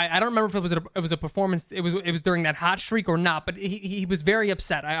 I don't remember if it was a performance. It was during that hot streak or not, but he was very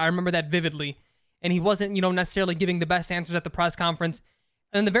upset. I remember that vividly, and he wasn't necessarily giving the best answers at the press conference.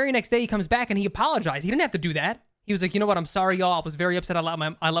 And then the very next day he comes back and he apologized. He didn't have to do that. He was like, you know what? I'm sorry, y'all. I was very upset.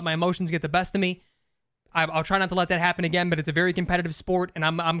 I let my emotions get the best of me. I'll try not to let that happen again. But it's a very competitive sport, and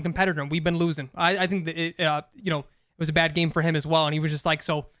I'm a competitor, and we've been losing. I think that it was a bad game for him as well. And he was just like,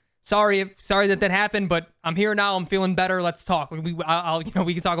 so sorry that happened, but I'm here now. I'm feeling better. Let's talk. We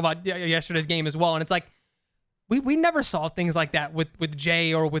can talk about yesterday's game as well. And it's like we never saw things like that with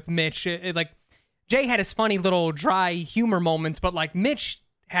Jay or with Mitch. Like Jay had his funny little dry humor moments, but like Mitch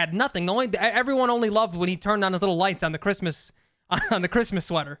had nothing. Everyone only loved when he turned on his little lights on the Christmas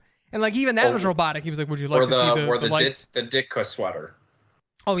sweater, and like even that was robotic. He was like, "Would you like to see the lights?" The Ditka sweater.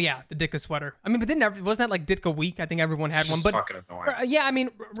 Oh yeah, the Ditka sweater. I mean, but wasn't that like Ditka week? I think everyone had one. But fucking annoying. Yeah, I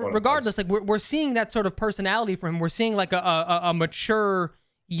mean, regardless, like we're seeing that sort of personality from him. We're seeing like a mature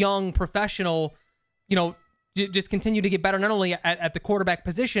young professional, just continue to get better, not only at the quarterback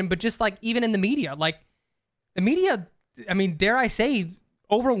position, but just like even in the media. Like the media, I mean, dare I say,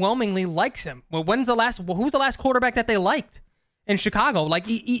 overwhelmingly likes him. Well, who's the last quarterback that they liked in Chicago? Like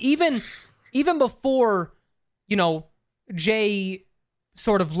even before, Jay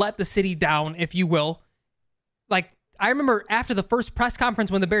sort of let the city down, if you will. Like I remember after the first press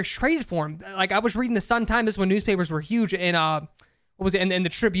conference when the Bears traded for him, like I was reading the Sun-Times when newspapers were huge, and what was it? And the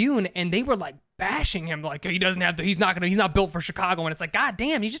Tribune, and they were like bashing him, like he's not built for Chicago, and it's like, God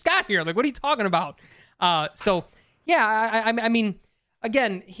damn, he just got here. Like, what are you talking about? So yeah, I mean,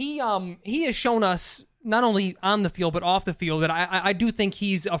 again, he has shown us not only on the field but off the field that I do think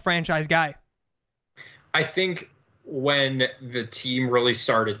he's a franchise guy. I think when the team really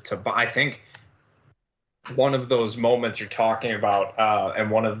started to buy, I think one of those moments you're talking about, and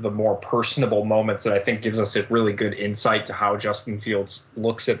one of the more personable moments that I think gives us a really good insight to how Justin Fields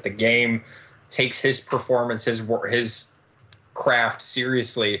looks at the game, takes his performance, his craft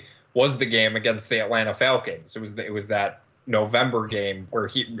seriously, was the game against the Atlanta Falcons. It was that November game where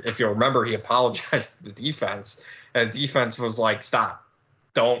if you remember, he apologized to the defense, and the defense was like, "Stop,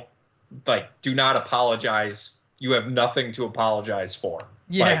 do not apologize. You have nothing to apologize for."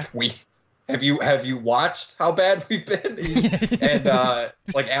 Yeah. Like have you watched how bad we've been? And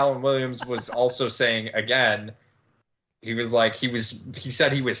like Alan Williams was also saying again, he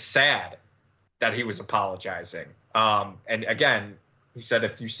said he was sad that he was apologizing. And again, he said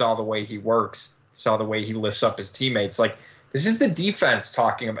if you saw the way he works, saw the way he lifts up his teammates, like this is the defense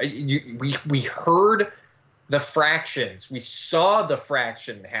talking about. We heard the fractions, we saw the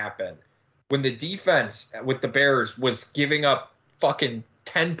fraction happen when the defense with the Bears was giving up fucking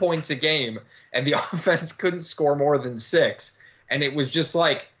 10 points a game and the offense couldn't score more than 6. And it was just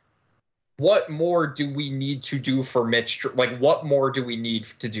like, what more do we need to do for Mitch? Like, what more do we need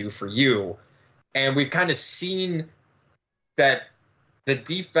to do for you? And we've kind of seen that the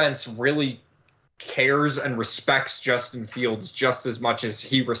defense really cares and respects Justin Fields just as much as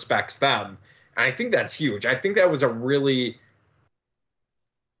he respects them. And I think that's huge. I think that was a really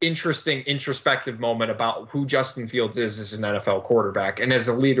interesting introspective moment about who Justin Fields is as an NFL quarterback and as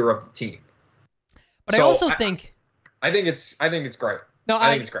a leader of the team. But so I also think it's great. No,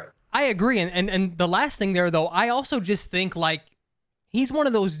 I think it's great. I agree. And the last thing there though, I also just think like he's one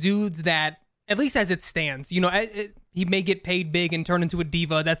of those dudes that, at least as it stands, he may get paid big and turn into a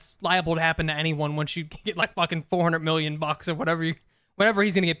diva. That's liable to happen to anyone once you get like fucking $400 million or whatever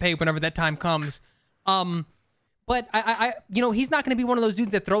he's going to get paid whenever that time comes. But I he's not going to be one of those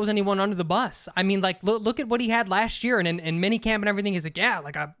dudes that throws anyone under the bus. I mean, like, look at what he had last year and in minicamp and everything. He's like, yeah,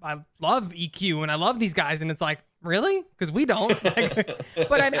 like I love EQ and I love these guys. And it's like, really? Because we don't.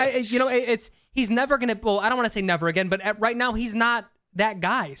 But he's never going to. Well, I don't want to say never again, but right now he's not that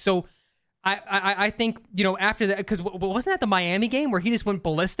guy. So I think after that, because wasn't that the Miami game where he just went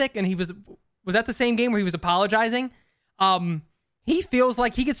ballistic and was that the same game where he was apologizing? He feels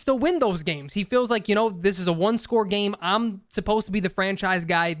like he could still win those games. He feels like, this is a one-score game. I'm supposed to be the franchise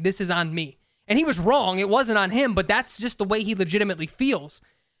guy. This is on me. And he was wrong. It wasn't on him, but that's just the way he legitimately feels.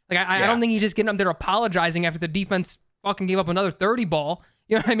 Like, I don't think he's just getting up there apologizing after the defense fucking gave up another 30 ball.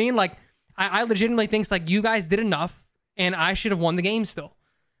 You know what I mean? Like, I legitimately think like you guys did enough, and I should have won the game still.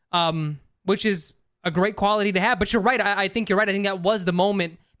 Which is a great quality to have. But you're right. I think you're right. I think that was the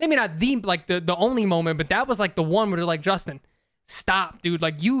moment. Maybe not the only moment, but that was like the one where they're like, Justin, stop, dude.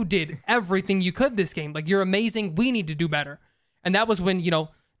 Like, you did everything you could this game. Like, you're amazing. We need to do better. And that was when,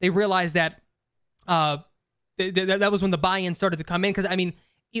 they realized that that was when the buy-in started to come in. Because, I mean,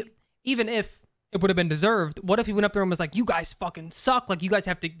 even if it would have been deserved, what if he went up there and was like, you guys fucking suck. Like, you guys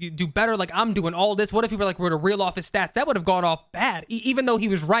have to do better. Like, I'm doing all this. What if he were to reel off his stats? That would have gone off bad, even though he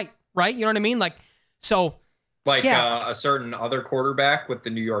was right? You know what I mean? Like, so... Like a certain other quarterback with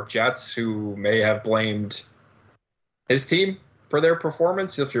the New York Jets who may have blamed his team for their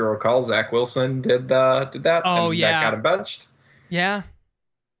performance. If you recall, Zach Wilson did that. Oh, and yeah. that got him benched. Yeah.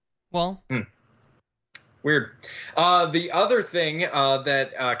 Well. Weird. The other thing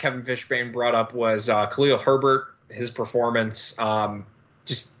that Kevin Fishbane brought up was Khalil Herbert, his performance.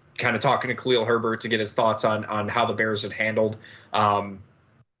 Just kind of talking to Khalil Herbert to get his thoughts on how the Bears had handled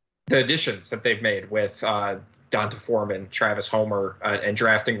the additions that they've made with Donta Foreman, Travis Homer, and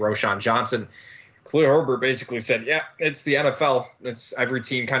drafting Roshan Johnson. Khalil Herbert basically said, yeah, it's the NFL. It's every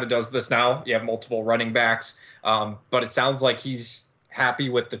team kind of does this now. You have multiple running backs. But it sounds like he's happy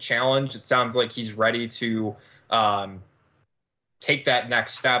with the challenge. It sounds like he's ready to take that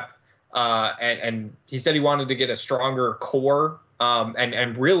next step. And he said he wanted to get a stronger core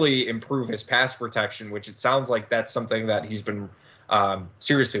and really improve his pass protection, which it sounds like that's something that he's been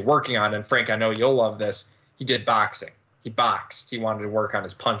seriously working on. And Frank, I know you'll love this. He did boxing. He boxed. He wanted to work on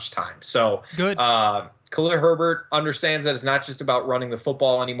his punch time. So good. Khalil Herbert understands that it's not just about running the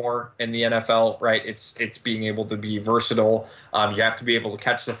football anymore in the NFL, right? It's being able to be versatile. You have to be able to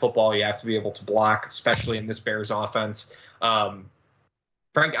catch the football. You have to be able to block, especially in this Bears offense.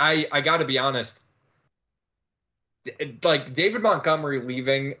 Frank, I got to be honest. Like David Montgomery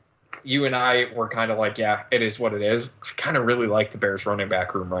leaving, you and I were kind of like, yeah, it is what it is. I kind of really like the Bears running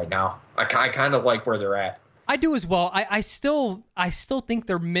back room right now. I kind of like where they're at. I do as well. I still think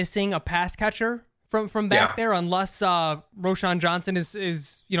they're missing a pass catcher from back there, unless Roschon Johnson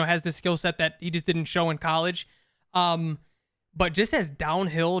is has the skill set that he just didn't show in college. But just as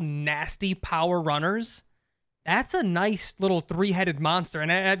downhill, nasty power runners, that's a nice little three-headed monster.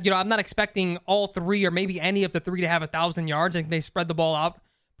 And I'm not expecting all three or maybe any of the three to have 1,000 yards. I think they spread the ball out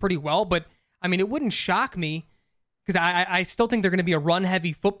pretty well. But I mean, it wouldn't shock me, because I still think they're going to be a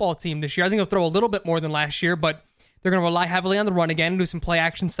run-heavy football team this year. I think they'll throw a little bit more than last year, but they're going to rely heavily on the run again, do some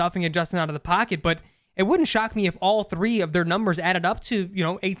play-action stuff and get Justin out of the pocket. But it wouldn't shock me if all three of their numbers added up to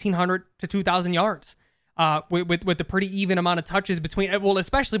 1,800 to 2,000 yards with the pretty even amount of touches between, well,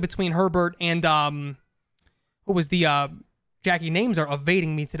 especially between Herbert and who was the Jackie, names are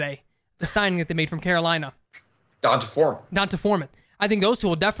evading me today. The signing that they made from Carolina. Donta Foreman. I think those two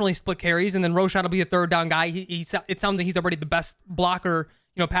will definitely split carries, and then Roschon will be a third down guy. It sounds like he's already the best blocker,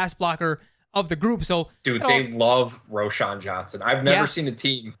 pass blocker of the group. So, dude, they love Roschon Johnson. I've never seen a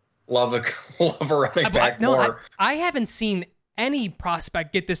team love a running back more. I haven't seen any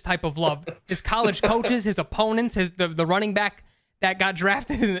prospect get this type of love. His college coaches, his opponents, the running back that got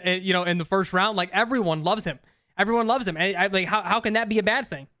drafted in the first round, like everyone loves him. Everyone loves him. And how can that be a bad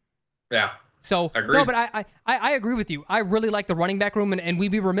thing? Yeah. So, agreed. No, but I agree with you. I really like the running back room, and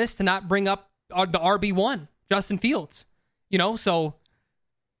we'd be remiss to not bring up the RB1, Justin Fields. So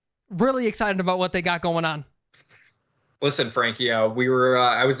really excited about what they got going on. Listen, Frankie, we were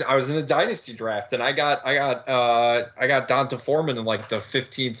I was in a dynasty draft, and I got Donta Foreman in like the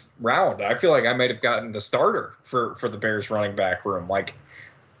 15th round. I feel like I might have gotten the starter for the Bears running back room. Like,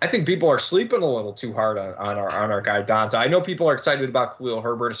 I think people are sleeping a little too hard on our guy Donta. I know people are excited about Khalil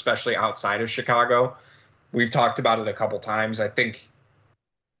Herbert, especially outside of Chicago. We've talked about it a couple times. I think,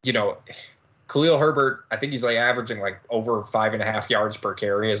 Khalil Herbert, I think he's like averaging like over 5.5 yards per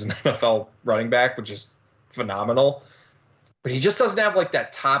carry as an NFL running back, which is phenomenal. But he just doesn't have like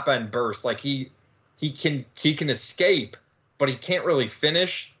that top end burst. Like he can escape, but he can't really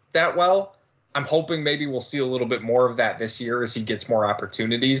finish that well. I'm hoping maybe we'll see a little bit more of that this year as he gets more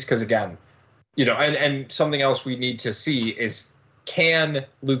opportunities. Because again, and something else we need to see is, can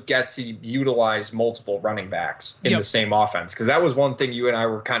Luke Getsy utilize multiple running backs in the same offense? Because that was one thing you and I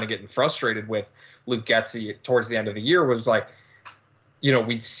were kind of getting frustrated with Luke Getsy towards the end of the year, was like,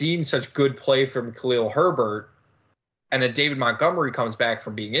 we'd seen such good play from Khalil Herbert, and then David Montgomery comes back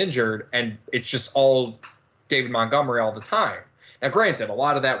from being injured, and it's just all David Montgomery all the time. Now, granted, a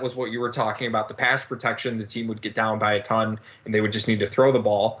lot of that was what you were talking about, the pass protection. The team would get down by a ton, and they would just need to throw the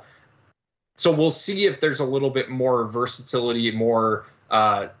ball. So we'll see if there's a little bit more versatility, more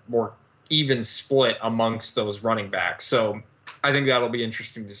even split amongst those running backs. So I think that'll be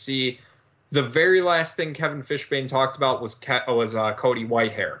interesting to see. The very last thing Kevin Fishbain talked about was Cody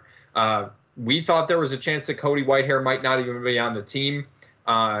Whitehair. We thought there was a chance that Cody Whitehair might not even be on the team.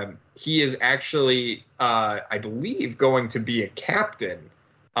 He is actually, I believe, going to be a captain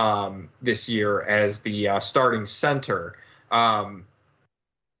this year as the starting center.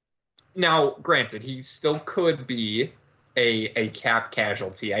 Now, granted, he still could be a cap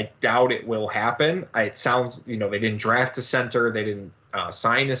casualty. I doubt it will happen. It sounds, they didn't draft a center. They didn't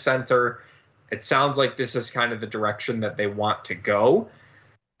sign a center. It sounds like this is kind of the direction that they want to go.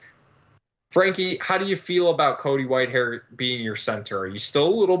 Frankie, how do you feel about Cody Whitehair being your center? Are you still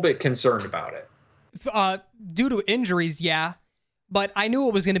a little bit concerned about it? Due to injuries, yeah. But I knew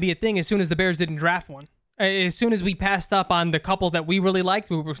it was going to be a thing as soon as the Bears didn't draft one. As soon as we passed up on the couple that we really liked,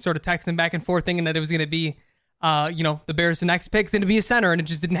 we were sort of texting back and forth thinking that it was going to be, the Bears' next pick's going to be a center, and it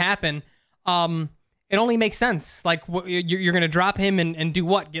just didn't happen. It only makes sense. Like, you're going to drop him and do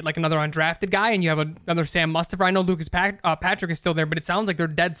what? Get like another undrafted guy, and you have another Sam Mustipher. I know Lucas Patrick is still there, but it sounds like they're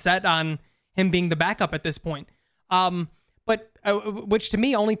dead set on him being the backup at this point. But but which to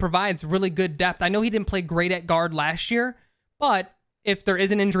me only provides really good depth. I know he didn't play great at guard last year, but if there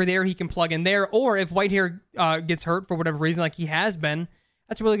is an injury there, he can plug in there. Or if Whitehair gets hurt for whatever reason, like he has been,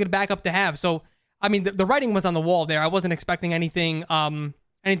 that's a really good backup to have. So, I mean, the writing was on the wall there. I wasn't expecting anything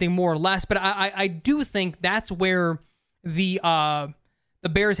more or less, but I do think that's where the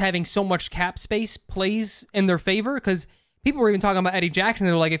Bears having so much cap space plays in their favor, because people were even talking about Eddie Jackson.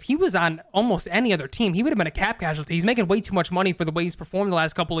 They were like, if he was on almost any other team, he would have been a cap casualty. He's making way too much money for the way he's performed the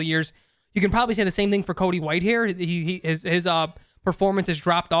last couple of years. You can probably say the same thing for Cody Whitehair. His performance has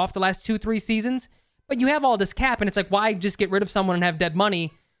dropped off the last 2-3 seasons, but you have all this cap, and it's like, why just get rid of someone and have dead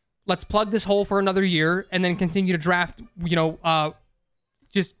money? Let's plug this hole for another year and then continue to draft,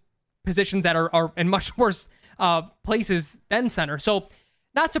 just positions that are in much worse places than center. So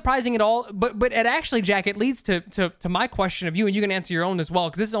not surprising at all, but it actually, Jack, it leads to my question of you, and you can answer your own as well,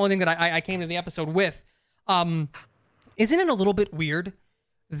 because this is the only thing that I came to the episode with. Isn't it a little bit weird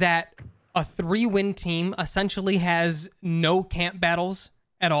that a 3-win team essentially has no camp battles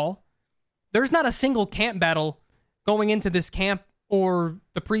at all? There's not a single camp battle going into this camp or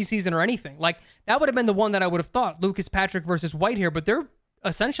the preseason or anything. Like, that would have been the one that I would have thought, Lucas Patrick versus Whitehair, but they're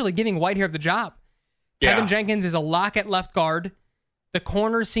essentially giving Whitehair the job. Yeah. Kevin Jenkins is a lock at left guard. The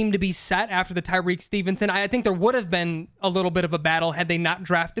corners seem to be set after the Tyreek Stevenson. I think there would have been a little bit of a battle had they not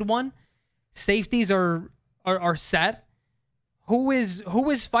drafted one. Safeties are set. Who is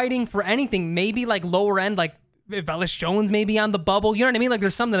fighting for anything? Maybe like lower end, like Velus Jones maybe on the bubble. You know what I mean? Like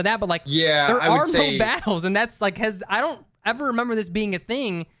there's something to that, but like there are no battles, and that's like I don't ever remember this being a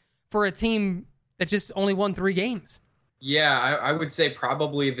thing for a team that just only won 3 games. Yeah, I would say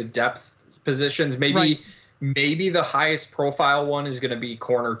probably the depth positions. Maybe the highest profile one is going to be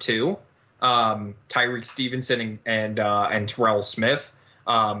corner 2, Tyreek Stevenson and Terrell Smith.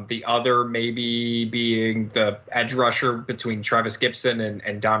 The other maybe being the edge rusher between Travis Gibson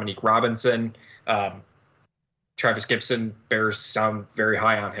and Dominique Robinson. Travis Gibson, Bears sound very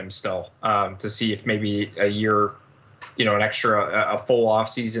high on him still, to see if maybe a year, a full off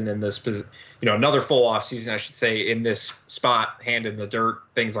season in this, another full off season, I should say, in this spot, hand in the dirt,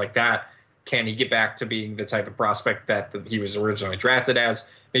 things like that. Can he get back to being the type of prospect that he was originally drafted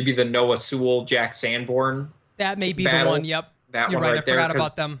as? Maybe the Noah Sewell, Jack Sanborn. That may be the one. Yep. That You're one right. right there. I forgot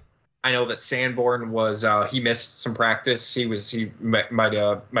about them. I know that Sanborn was he missed some practice. He might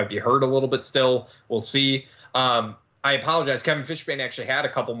be hurt a little bit still. We'll see. I apologize. Kevin Fishbane actually had a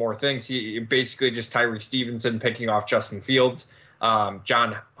couple more things. He basically just Tyreek Stevenson picking off Justin Fields.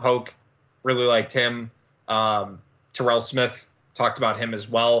 John Hoke, really liked him. Terrell Smith, talked about him as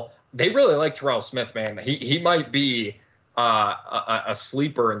well. They really like Terrell Smith, man. He might be a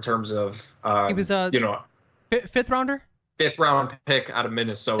sleeper in terms of he was a fifth rounder. 5th round pick out of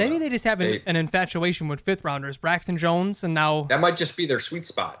Minnesota. Maybe they just have an infatuation with 5th rounders. Braxton Jones, and now that might just be their sweet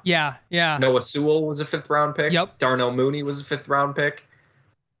spot. Yeah. Noah Sewell was a 5th round pick. Yep. Darnell Mooney was a 5th round pick.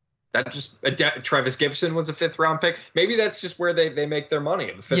 That just Travis Gibson was a 5th round pick. Maybe that's just where they make their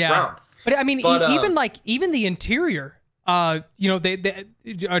money in the 5th round. But I mean, even the interior, Javon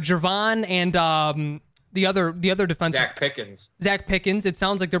and the other defensive Zach Pickens. It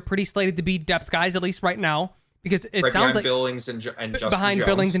sounds like they're pretty slated to be depth guys, at least right now. Because it sounds like Billings and Justin behind Jones.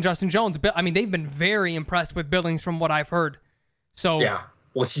 Billings and Justin Jones. I mean, they've been very impressed with Billings from what I've heard. So yeah,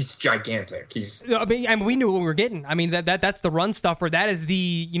 well, he's gigantic. I mean, we knew what we were getting. I mean, that's the run stuffer. That is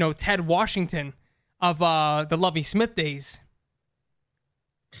the Ted Washington of the Lovie Smith days.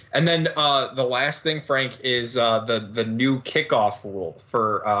 And then the last thing, Frank, is the new kickoff rule.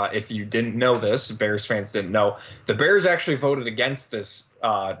 For if you didn't know this, Bears fans didn't know, the Bears actually voted against this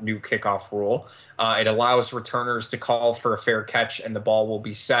new kickoff rule. It allows returners to call for a fair catch, and the ball will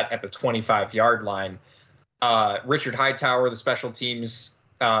be set at the 25-yard line. Richard Hightower, the special teams,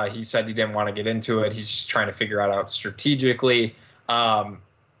 he said he didn't want to get into it. He's just trying to figure it out strategically. What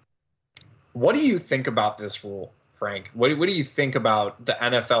do you think about this rule, Frank? What do you think about the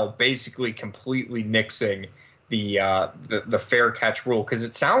NFL basically completely nixing the fair catch rule? Because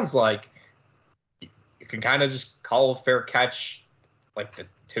it sounds like you can kind of just call a fair catch like the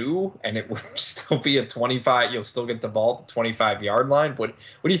 2, and it would still be a 25. You'll still get the ball at the 25-yard line. What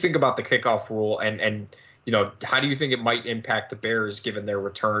do you think about the kickoff rule, and how do you think it might impact the Bears given their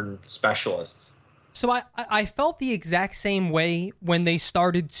return specialists? So I felt the exact same way when they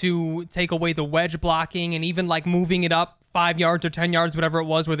started to take away the wedge blocking and even like moving it up 5 yards or 10 yards, whatever it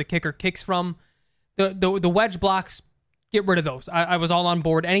was, where the kicker kicks from. The wedge blocks, get rid of those. I was all on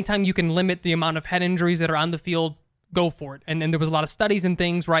board. Anytime you can limit the amount of head injuries that are on the field, go for it. And there was a lot of studies and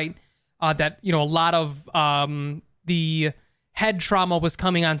things, right, that, a lot of the head trauma was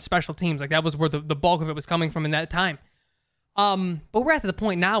coming on special teams. Like that was where the bulk of it was coming from in that time. But we're at the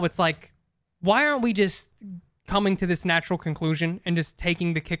point now, it's like, why aren't we just coming to this natural conclusion and just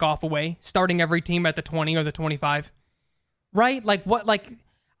taking the kickoff away, starting every team at the 20 or the 25? Right? Like, what, like,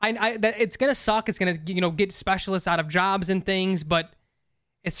 it's going to suck. It's going to, get specialists out of jobs and things, but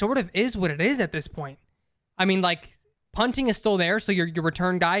it sort of is what it is at this point. I mean, like, punting is still there, so your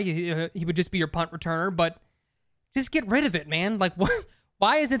return guy, he would just be your punt returner, but just get rid of it, man. Like,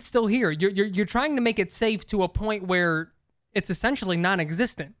 why is it still here? You're trying to make it safe to a point where it's essentially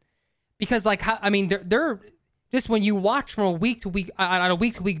non-existent. Because, like, they're just, when you watch from a week to week, on a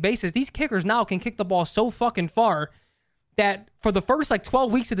week to week basis, these kickers now can kick the ball so fucking far that for the first, like,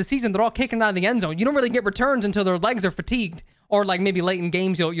 12 weeks of the season, they're all kicking out of the end zone. You don't really get returns until their legs are fatigued, or, like, maybe late in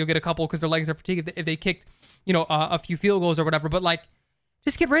games you'll get a couple because their legs are fatigued if they kicked, a few field goals or whatever. But, like,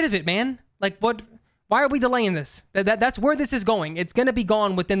 just get rid of it, man. Like, what? Why are we delaying this? That's where this is going. It's going to be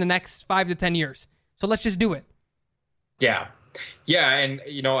gone within the next 5 to 10 years. So let's just do it. Yeah. Yeah, and,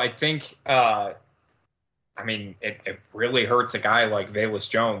 I think, it really hurts a guy like Velus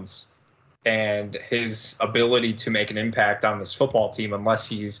Jones and his ability to make an impact on this football team unless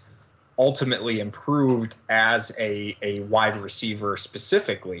he's ultimately improved as a wide receiver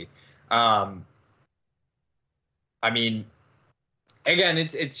specifically. Again,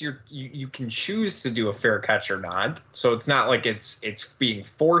 it's you can choose to do a fair catch or not, so it's not like it's being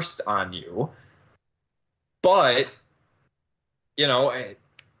forced on you, but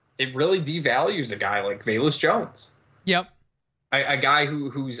it really devalues a guy like Velus Jones. Yep. A guy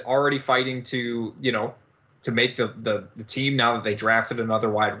who's already fighting to make the team now that they drafted another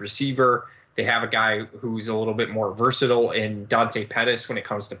wide receiver. They have a guy who's a little bit more versatile in Dante Pettis when it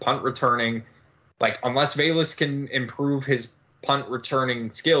comes to punt returning. Like, unless Velus can improve his punt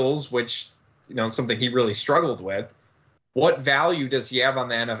returning skills, which, something he really struggled with, what value does he have on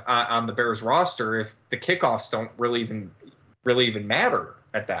the Bears roster if the kickoffs don't really even matter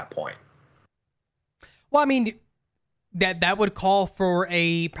at that point? Well, I mean, that would call for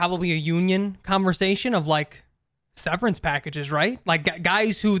probably a union conversation of, like, severance packages, right? Like,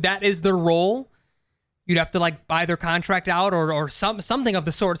 guys who that is their role, you'd have to, like, buy their contract out or something of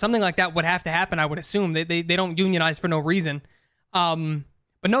the sort. Something like that would have to happen, I would assume. They don't unionize for no reason.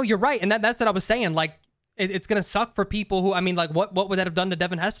 But no, you're right, and that's what I was saying. Like, it's going to suck for people who, like, what would that have done to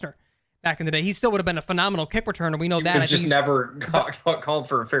Devin Hester back in the day? He still would have been a phenomenal kick returner. We know that. I just never called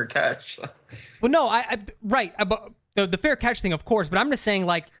for a fair catch. Well, no, right. The fair catch thing, of course, but I'm just saying,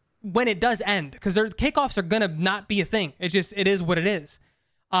 like, when it does end, because kickoffs are going to not be a thing. It is what it is.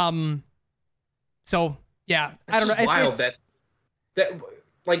 So, yeah, I don't know. It's wild that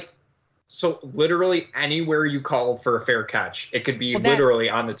like, so literally anywhere you call for a fair catch, it could be literally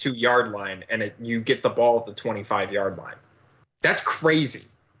on the 2-yard line, and you get the ball at the 25-yard line. That's crazy.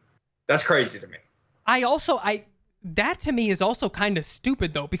 That's crazy to me. That to me is also kind of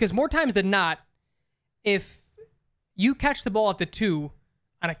stupid, though, because more times than not, if you catch the ball at the 2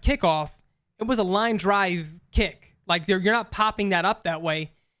 on a kickoff, it was a line drive kick. Like, you're not popping that up that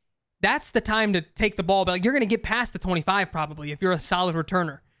way. That's the time to take the ball. But, like, you're going to get past the 25 probably if you're a solid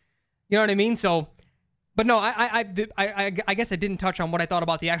returner. You know what I mean? So, but no, I guess I didn't touch on what I thought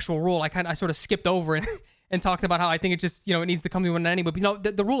about the actual rule. I sort of skipped over and talked about how I think it just, it needs to come to an end. But,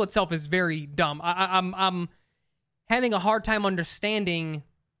 the rule itself is very dumb. I'm having a hard time understanding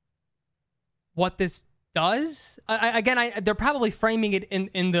what this does. They're probably framing it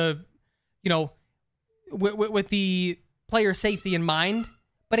in the, with the player safety in mind.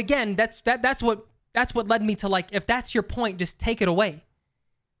 But again, that's what led me to, like, if that's your point, just take it away.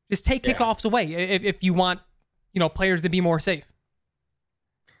 Just take kickoffs away if you want, players to be more safe.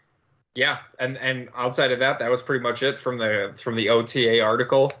 Yeah, and outside of that was pretty much it from the OTA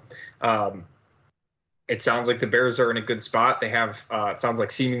article. It sounds like the Bears are in a good spot. They have it sounds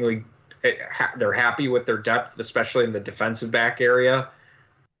like seemingly they're happy with their depth, especially in the defensive back area,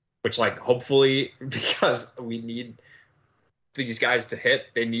 which, like, hopefully, because we need these guys to hit,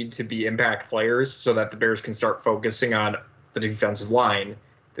 they need to be impact players so that the Bears can start focusing on the defensive line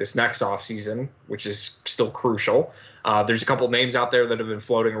this next offseason, which is still crucial. There's a couple of names out there that have been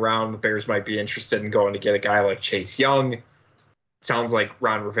floating around. The Bears might be interested in going to get a guy like Chase Young. Sounds like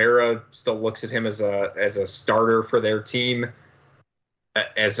Ron Rivera still looks at him as a starter for their team,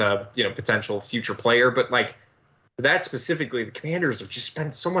 as a potential future player. But, like, that specifically, the Commanders have just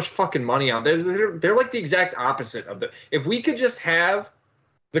spent so much fucking money on. They're like the exact opposite of the. If we could just have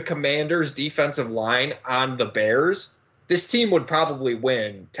the Commanders' defensive line on the Bears, this team would probably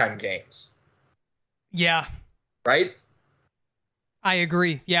win 10 games. Yeah. Right? I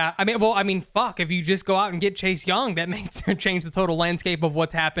agree. Yeah. Fuck, if you just go out and get Chase Young, that may change the total landscape of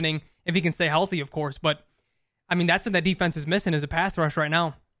what's happening, if he can stay healthy, of course. But, I mean, that's what that defense is missing is a pass rush right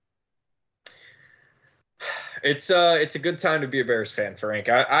now. It's a good time to be a Bears fan, Frank.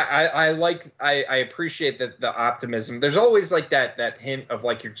 I appreciate the optimism. There's always like that hint of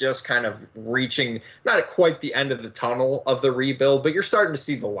like you're just kind of reaching not at quite the end of the tunnel of the rebuild, but you're starting to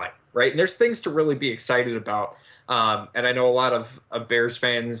see the light, right? And there's things to really be excited about. And I know a lot of Bears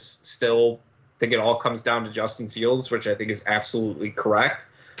fans still think it all comes down to Justin Fields, which I think is absolutely correct.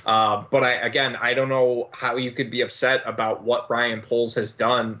 But I don't know how you could be upset about what Ryan Poles has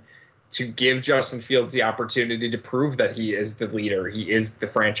done to give Justin Fields the opportunity to prove that he is the leader. He is the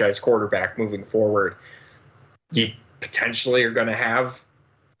franchise quarterback moving forward. You potentially are going to have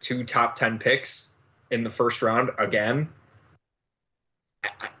 2 top 10 picks in the first round again.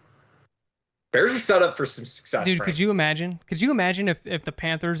 Bears are set up for some success. Dude, Frank. could you imagine? Could you imagine if the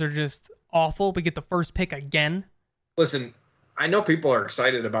Panthers are just awful, we get the first pick again? Listen, I know people are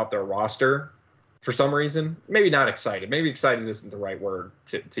excited about their roster for some reason. Maybe not excited. Maybe excited isn't the right word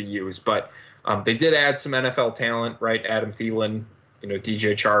to use, but they did add some NFL talent, right? Adam Thielen,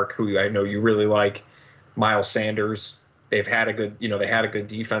 DJ Chark, who I know you really like, Miles Sanders. They've had a good, they had a good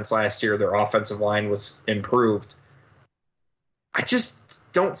defense last year. Their offensive line was improved. I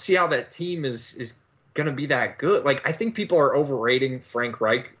just don't see how that team is going to be that good. Like, I think people are overrating Frank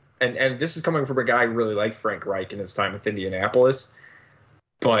Reich, and this is coming from a guy who really liked Frank Reich in his time with Indianapolis.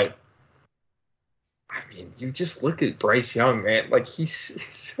 But I mean, you just look at Bryce Young, man. Like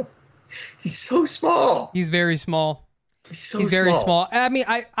he's so small. He's very small. He's very small. I mean,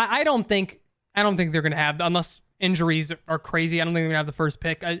 I don't think they're gonna have, unless injuries are crazy, I don't think they're gonna have the first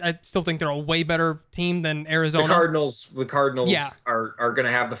pick. I still think they're a way better team than Arizona. The Cardinals are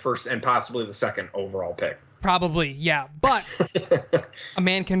gonna have the first and possibly the second overall pick. Probably, yeah. But a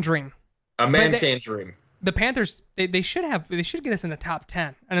man can dream. A man can dream. The Panthers, they should get us in the top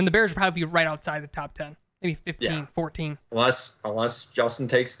 10. And then the Bears would probably be right outside the top 10. Maybe 15, 14. Unless Justin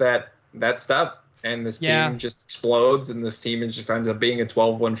takes that step and this team just explodes and this team just ends up being a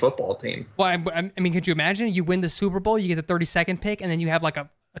 12-win football team. Well, I mean, could you imagine? You win the Super Bowl, you get the 32nd pick, and then you have like a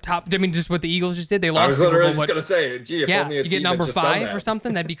top, I mean, just what the Eagles just did. They lost. I was literally just going to say, gee, if only a you team get number had just 5 or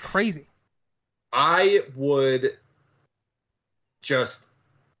something, that'd be crazy. I would just,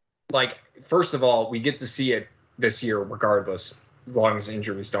 like, first of all, we get to see it this year regardless, as long as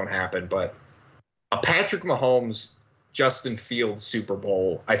injuries don't happen. But a Patrick Mahomes, Justin Fields Super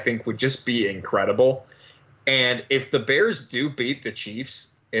Bowl, I think would just be incredible. And if the Bears do beat the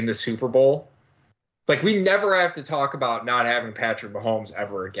Chiefs in the Super Bowl, like, we never have to talk about not having Patrick Mahomes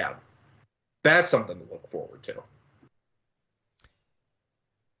ever again. That's something to look forward to.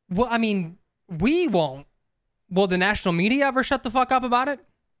 Well, I mean, we won't. Will the national media ever shut the fuck up about it?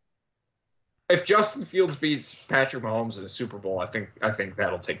 If Justin Fields beats Patrick Mahomes in a Super Bowl, I think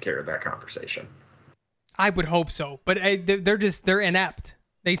that'll take care of that conversation. I would hope so, but they're inept.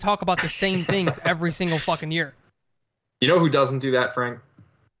 They talk about the same things every single fucking year. You know who doesn't do that, Frank?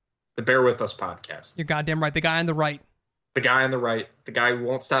 The Bear With Us podcast. You're goddamn right. The guy on the right. The guy on the right. The guy who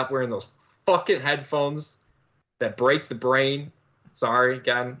won't stop wearing those fucking headphones that break the brain. Sorry,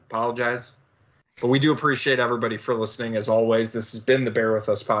 again, apologize. But we do appreciate everybody for listening. As always, this has been the Bear With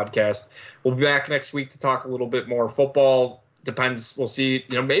Us podcast. We'll be back next week to talk a little bit more football. Depends. We'll see.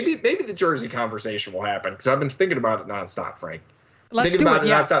 Maybe the jersey conversation will happen because I've been thinking about it nonstop, Frank. Let's do it.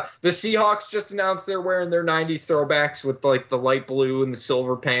 Yeah. Nonstop. The Seahawks just announced they're wearing their 90s throwbacks with like the light blue and the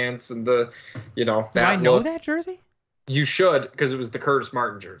silver pants and the, that. Do I know that jersey? You should, because it was the Curtis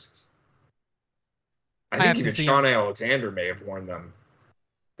Martin jerseys. I think even Sean Alexander may have worn them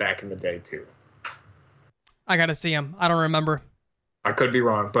back in the day too. I got to see him. I don't remember. I could be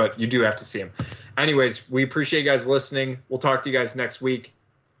wrong, but you do have to see him. Anyways, we appreciate you guys listening. We'll talk to you guys next week.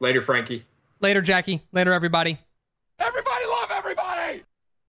 Later, Frankie. Later, Jackie. Later, everybody. Everybody.